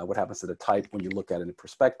 What happens to the type when you look at it in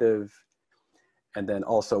perspective. And then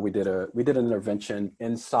also we did an intervention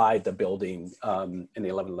inside the building in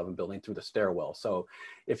the 1111 building through the stairwell. So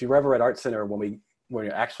if you're ever at ArtCenter, when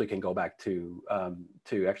you actually can go back to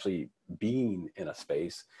actually being in a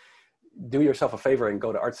space, do yourself a favor and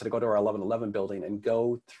go to ArtCenter, go to our 1111 building and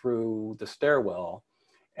go through the stairwell.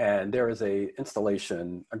 And there is a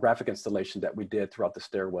graphic installation that we did throughout the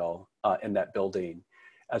stairwell in that building,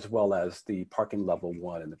 as well as the parking level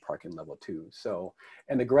 1 and the parking level 2. So,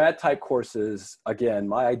 and the grad type courses, again,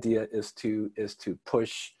 my idea is to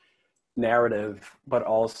push narrative, but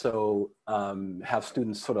also have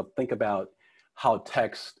students sort of think about how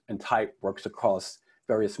text and type works across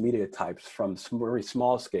various media types, from very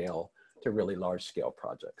small scale to really large scale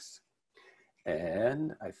projects.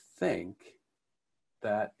 And I think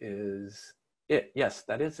that is it. Yes,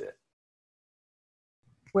 that is it.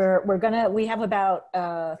 We have about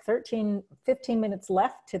 15 minutes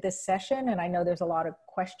left to this session, and I know there's a lot of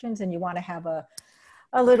questions, and you want to have a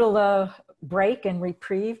little break and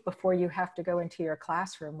reprieve before you have to go into your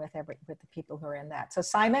classroom with the people who are in that. So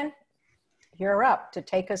Simon, you're up to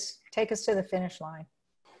take us to the finish line.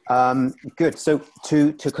 Good. So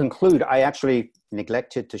to conclude, I actually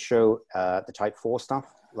neglected to show the type 4 stuff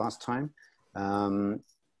last time.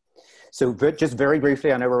 So just very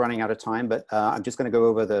briefly, I know we're running out of time, but I'm just going to go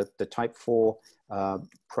over the type 4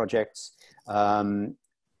 projects.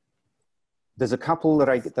 The There's a couple that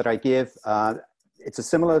I give. It's a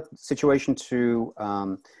similar situation to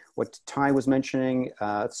what Ty was mentioning.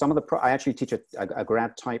 Some of the, I actually teach a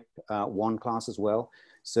grad type 1 class as well.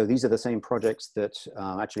 So these are the same projects that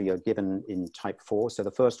actually are given in type 4. So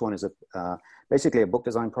the first one is basically a book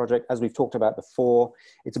design project. As we've talked about before,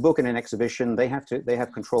 it's a book and an exhibition. They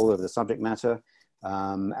have control over the subject matter.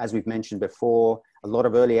 As we've mentioned before, a lot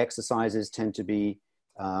of early exercises tend to be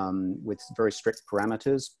with very strict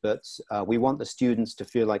parameters, but we want the students to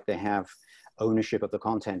feel like they have ownership of the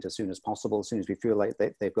content as soon as possible, as soon as we feel like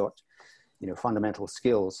they've got, you know, fundamental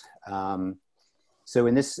skills. So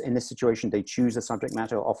in this situation, they choose a subject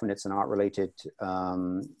matter. Often it's an art-related.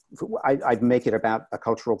 I'd make it about a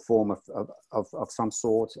cultural form of some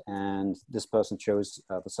sort, and this person chose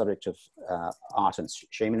the subject of art and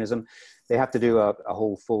shamanism. They have to do a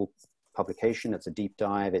whole full publication. It's a deep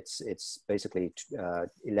dive. It's basically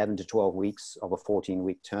 11 to 12 weeks of a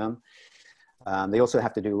 14-week term. They also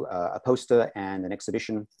have to do a poster and an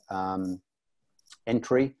exhibition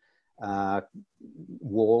entry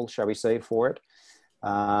wall, shall we say, for it.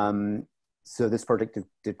 So this project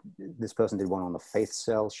this person did one on the faith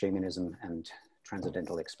cell, shamanism, and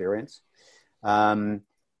transcendental experience.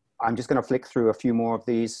 I'm just going to flick through a few more of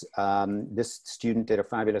these. This student did a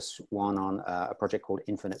fabulous one on a project called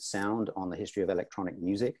Infinite Sound on the history of electronic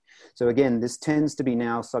music. So again, this tends to be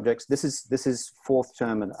now subjects. This is 4th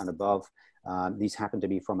term and above. These happen to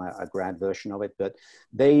be from a grad version of it, but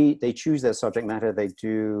they choose their subject matter. They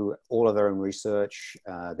do all of their own research.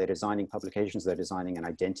 They're designing publications. They're designing an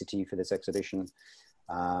identity for this exhibition,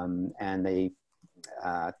 and they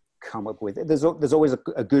come up with, there's always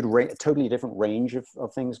a good totally different range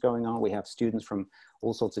of things going on. We have students from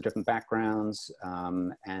all sorts of different backgrounds,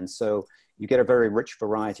 and so you get a very rich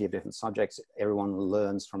variety of different subjects. Everyone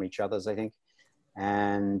learns from each other's, I think,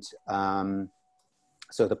 and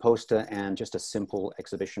so the poster and just a simple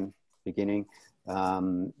exhibition beginning.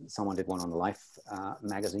 Someone did one on the Life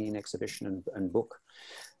magazine exhibition and book.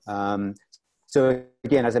 So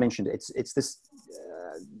again, as I mentioned, it's this,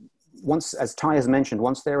 once, as Ty has mentioned,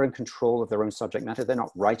 once they're in control of their own subject matter, they're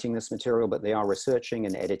not writing this material, but they are researching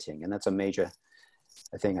and editing. And that's a major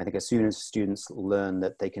thing. I think as soon as students learn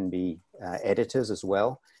that they can be editors as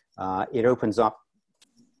well, it opens up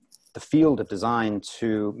the field of design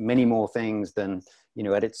to many more things than, you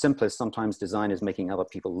know, at its simplest, sometimes design is making other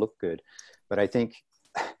people look good. But I think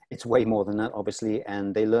it's way more than that, obviously.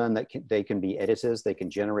 And they learn that they can be editors, they can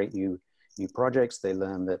generate new projects. They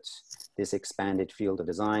learn that this expanded field of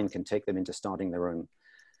design can take them into starting their own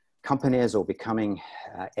companies or becoming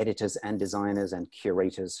editors and designers and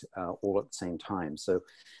curators all at the same time. So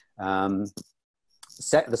the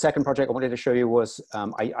second project I wanted to show you was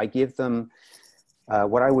I give them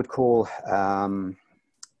what I would call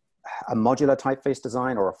a modular typeface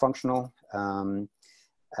design or a functional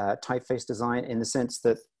typeface design, in the sense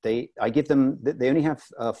that I give them, they only have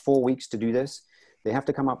 4 weeks to do this. They have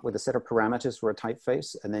to come up with a set of parameters for a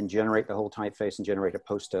typeface and then generate the whole typeface and generate a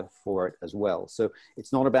poster for it as well. So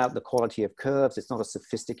it's not about the quality of curves. It's not as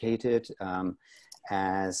sophisticated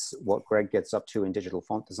as what Greg gets up to in digital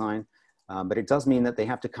font design. But it does mean that they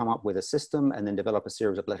have to come up with a system and then develop a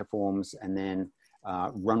series of letter forms and then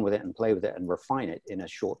run with it and play with it and refine it in a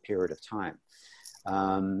short period of time.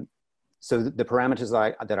 So the parameters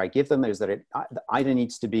that I give them is that it either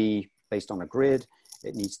needs to be based on a grid.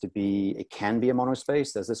 It can be a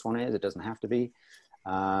monospace, as this one is. It doesn't have to be.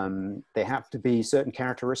 They have to be certain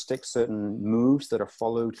characteristics, certain moves that are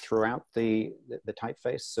followed throughout the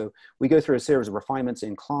typeface. So we go through a series of refinements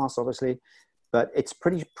in class, obviously, but it's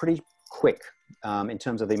pretty quick in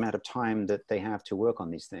terms of the amount of time that they have to work on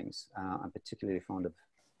these things. I'm particularly fond of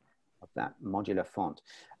that modular font.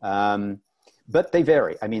 But they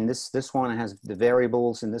vary. I mean, this one has the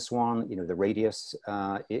variables in this one, you know, the radius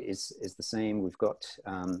is the same. We've got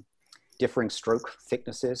differing stroke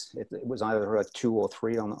thicknesses. It was either a 2 or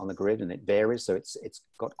 3 on the grid, and it varies. So it's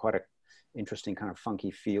got quite a interesting kind of funky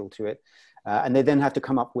feel to it. And they then have to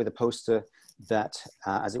come up with a poster that,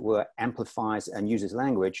 as it were, amplifies and uses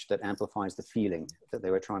language that amplifies the feeling that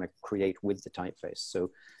they were trying to create with the typeface.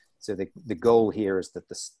 So the goal here is that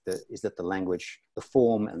the language, the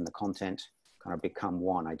form and the content kind of become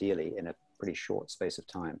one, ideally, in a pretty short space of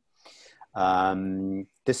time.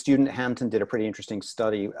 This student at Hampton did a pretty interesting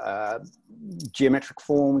study, geometric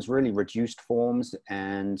forms, really reduced forms.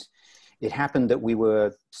 And it happened that we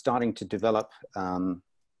were starting to develop an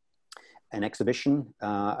exhibition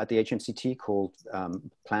at the HMCT called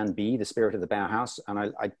Plan B, The Spirit of the Bauhaus. And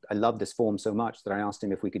I loved this form so much that I asked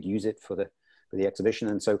him if we could use it for the exhibition.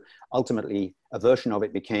 And so ultimately a version of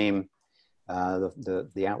it became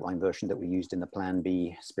the outline version that we used in the Plan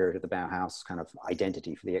B Spirit of the Bauhaus kind of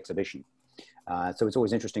identity for the exhibition. So it's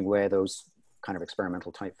always interesting where those kind of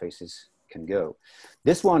experimental typefaces can go.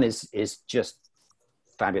 This one is just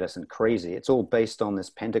fabulous and crazy. It's all based on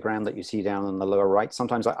this pentagram that you see down in the lower right.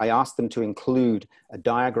 Sometimes I ask them to include a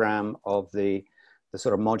diagram of the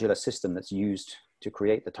sort of modular system that's used to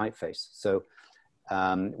create the typeface. So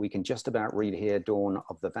we can just about read here, Dawn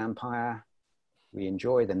of the Vampire. We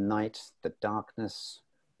enjoy the night, the darkness,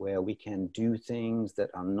 where we can do things that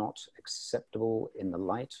are not acceptable in the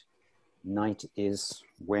light. Night is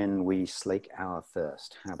when we slake our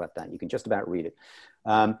thirst. How about that? You can just about read it.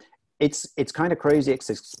 It's kind of crazy, it's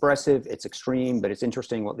expressive, it's extreme, but it's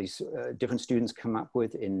interesting what these different students come up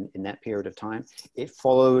with in that period of time. It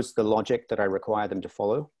follows the logic that I require them to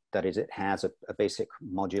follow. That is, it has a basic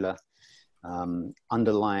modular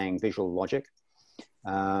underlying visual logic.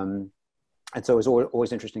 And so it's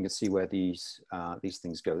always interesting to see where these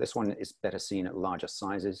things go. This one is better seen at larger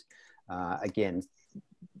sizes. Again,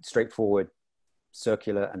 straightforward,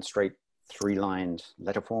 circular and straight three-lined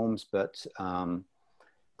letter forms, but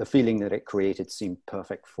the feeling that it created seemed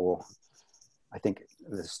perfect for, I think,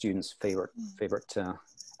 the students' favorite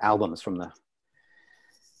albums from the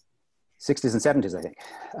 60s and 70s, I think.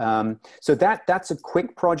 So that's a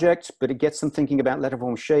quick project, but it gets them thinking about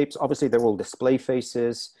letterform shapes. Obviously, they're all display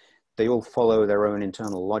faces. They all follow their own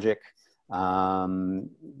internal logic.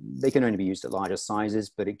 They can only be used at larger sizes,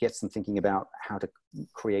 but it gets them thinking about how to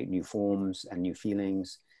create new forms and new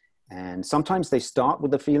feelings. And sometimes they start with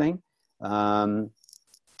the feeling,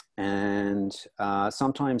 and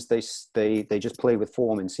sometimes they just play with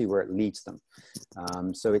form and see where it leads them.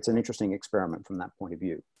 So it's an interesting experiment from that point of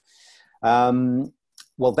view.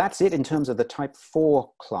 Well, that's it in terms of the Type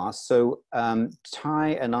 4 class. So Ty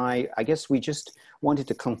and I guess we just wanted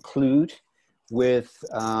to conclude with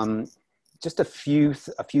just a few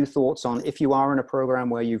thoughts on if you are in a program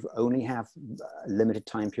where you only have a limited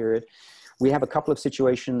time period. We have a couple of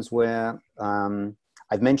situations where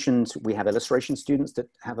I've mentioned we have illustration students that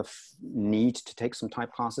have a need to take some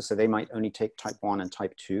type classes, so they might only take Type 1 and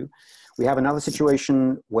Type 2. We have another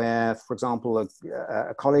situation where, for example,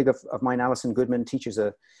 a colleague of mine, Marian Goodman, teaches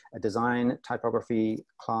a design typography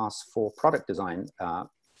class for product design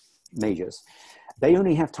majors. They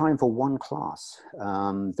only have time for one class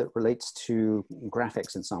that relates to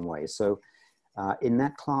graphics in some ways. So in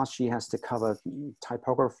that class, she has to cover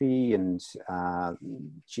typography, and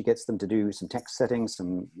she gets them to do some text settings,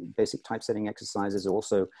 some basic typesetting exercises,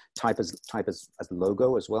 also type as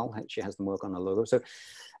logo as well. She has them work on a logo. So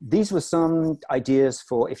these were some ideas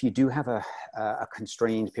for if you do have a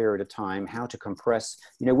constrained period of time, how to compress.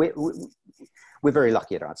 You know, we're very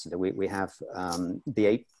lucky at ArtCenter. We have the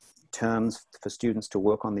 8 terms for students to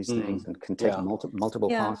work on these things and can take multiple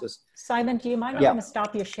classes. Simon, do you mind? I'm going to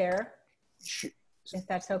stop your share, if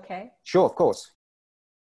that's okay. Sure, of course.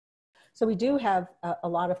 So we do have a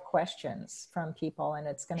lot of questions from people, and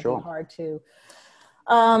it's going to be hard to,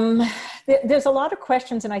 there's a lot of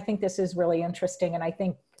questions, and I think this is really interesting, and I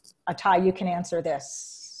think, Ty, you can answer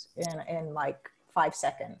this in like 5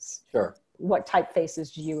 seconds. Sure. What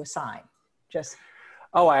typefaces do you assign? Just.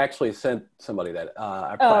 Oh, I actually sent somebody that.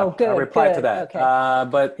 I replied to that. Okay.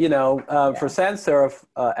 But, you know, for sans serif,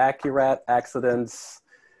 accurate, accidents,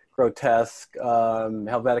 grotesque,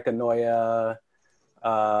 Helvetica Neue,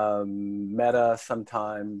 meta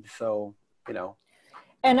sometimes. So, you know.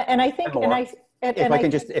 And I think,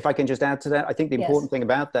 if I can just add to that, I think the important thing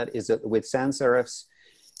about that is that with sans serifs,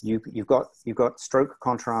 you've got stroke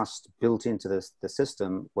contrast built into the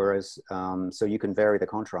system, whereas so you can vary the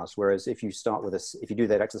contrast. Whereas if you start with if you do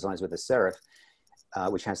that exercise with a serif,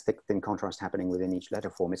 which has thin contrast happening within each letter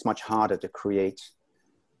form, it's much harder to create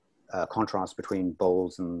contrast between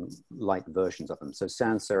bolds and light versions of them. So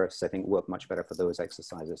sans serifs, I think, work much better for those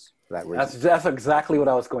exercises for that reason. That's exactly what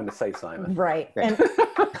I was going to say, Simon. Right.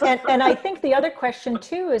 And I think the other question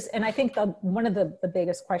too is, and I think one of the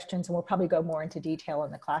biggest questions, and we'll probably go more into detail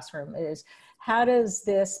in the classroom, is how does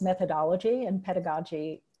this methodology and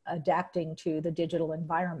pedagogy adapting to the digital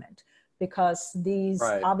environment? Because these,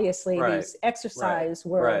 obviously, these exercises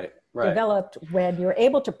were developed when you're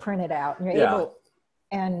able to print it out, and you're able.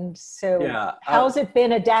 And so how's it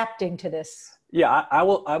been adapting to this? Yeah, I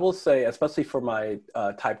will say, especially for my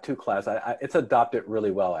Type 2 class, it's adopted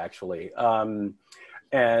really well, actually.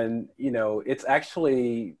 And, you know, it's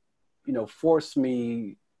actually, you know, forced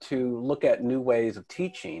me to look at new ways of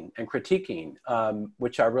teaching and critiquing,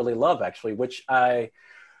 which I really love, actually, which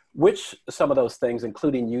some of those things,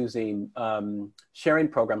 including using sharing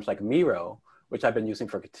programs like Miro, which I've been using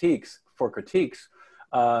for critiques,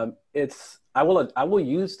 I will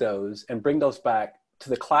use those and bring those back to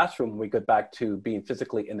the classroom when we get back to being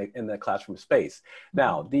physically in the classroom space.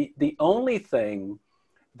 Now, the only thing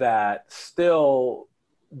that still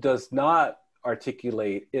does not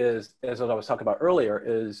articulate is, as I was talking about earlier,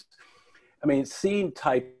 is, I mean, seeing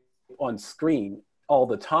type on screen all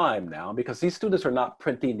the time now, because these students are not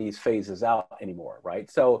printing these phases out anymore, right?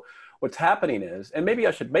 So what's happening is, and maybe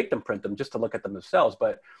I should make them print them just to look at them themselves,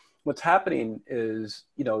 but what's happening is,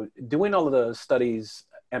 you know, doing all of the studies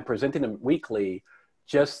and presenting them weekly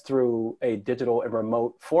just through a digital and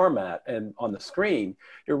remote format and on the screen,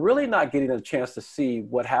 you're really not getting a chance to see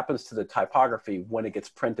what happens to the typography when it gets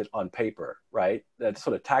printed on paper, right? That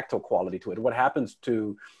sort of tactile quality to it. What happens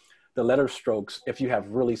to the letter strokes if you have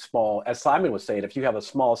really small, as Simon was saying, if you have a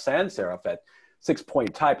small sans serif at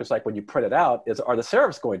 6-point type, it's like when you print it out, are the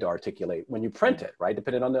serifs going to articulate when you print it, right?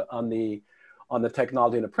 Depending on the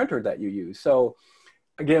technology and the printer that you use. So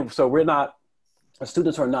again, so the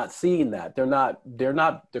students are not seeing that. The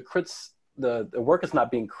work is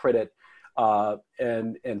not being critted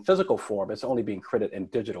in physical form. It's only being critted in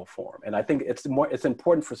digital form. And I think it's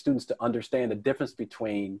important for students to understand the difference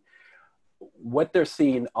between what they're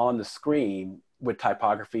seeing on the screen with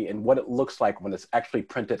typography and what it looks like when it's actually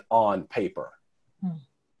printed on paper.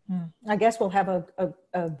 I guess we'll have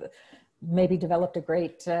maybe developed a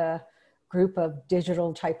great group of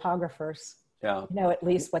digital typographers. Yeah. Know at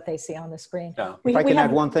least what they see on the screen. Yeah. If I can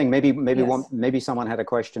add one thing, maybe someone had a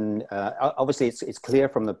question. Obviously, it's clear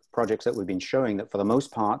from the projects that we've been showing that for the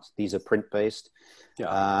most part, these are print-based.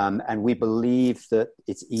 Yeah. And we believe that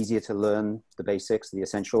it's easier to learn the basics, the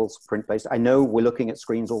essentials, print-based. I know we're looking at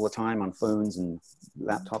screens all the time on phones and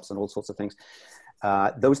laptops and all sorts of things.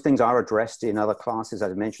 Those things are addressed in other classes.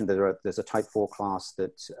 As I mentioned, there's a Type 4 class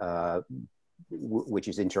that which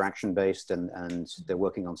is interaction based, and they're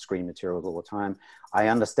working on screen materials all the time. I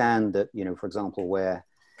understand that, you know, for example, where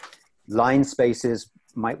line spaces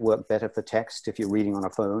might work better for text if you're reading on a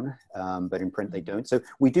phone, but in print they don't. So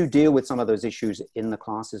we do deal with some of those issues in the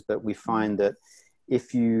classes, but we find that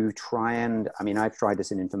if you try and, I mean, I've tried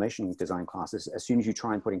this in information design classes, as soon as you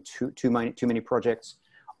try and putting too many projects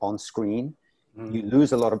on screen, you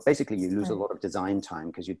lose a lot of, basically you lose a lot of design time,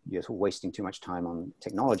 because you're wasting too much time on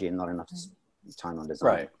technology and not enough time on design.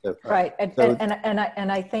 Right. So, right.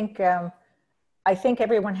 And I think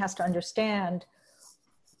everyone has to understand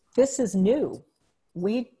this is new.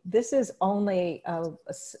 This is only a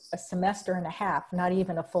semester and a half, not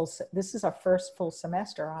even a full. This is our first full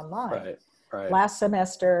semester online. Right. Right. Last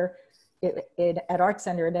semester, at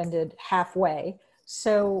ArtCenter, it ended halfway.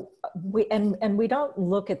 So we don't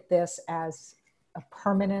look at this as a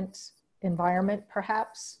permanent environment,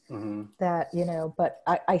 perhaps, that, you know, but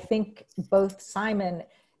I think both Simon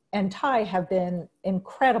and Ty have been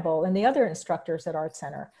incredible, and the other instructors at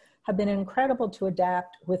ArtCenter have been incredible to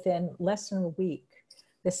adapt within less than a week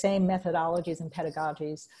the same methodologies and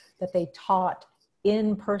pedagogies that they taught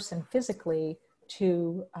in person physically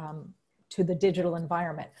to the digital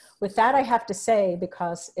environment. With that, I have to say,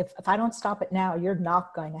 because if I don't stop it now, you're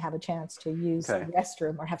not going to have a chance to use the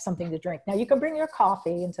restroom or have something to drink. Now, you can bring your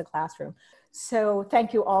coffee into the classroom. So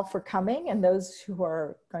thank you all for coming, and those who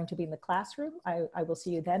are going to be in the classroom, I will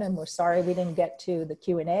see you then, and we're sorry we didn't get to the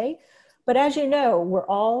Q&A. But as you know, we're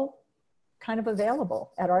all kind of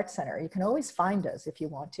available at ArtCenter. You can always find us if you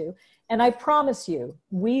want to. And I promise you,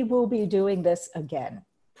 we will be doing this again,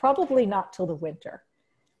 probably not till the winter.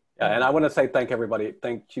 Yeah, and I want to say thank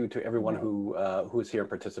you to everyone who's here and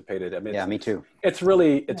participated. I mean, yeah, me too. It's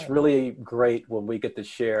really great when we get to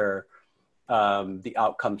share the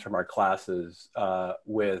outcomes from our classes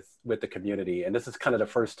with the community. And this is kind of the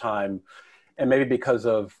first time, and maybe because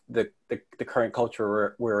of the current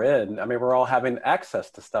culture we're in, I mean, we're all having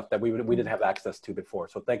access to stuff that we didn't have access to before.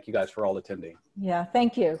 So thank you guys for all attending. Yeah,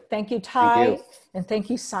 thank you. Thank you, Ty, thank you. And thank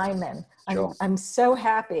you, Simon. Sure. I'm so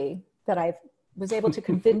happy that I was able to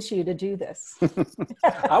convince you to do this.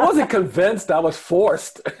 I wasn't convinced, I was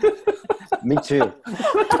forced. Me too.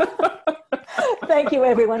 Thank you,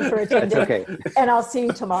 everyone, for attending. That's okay. And I'll see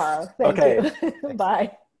you tomorrow. Thank you.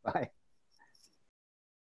 Bye. Bye.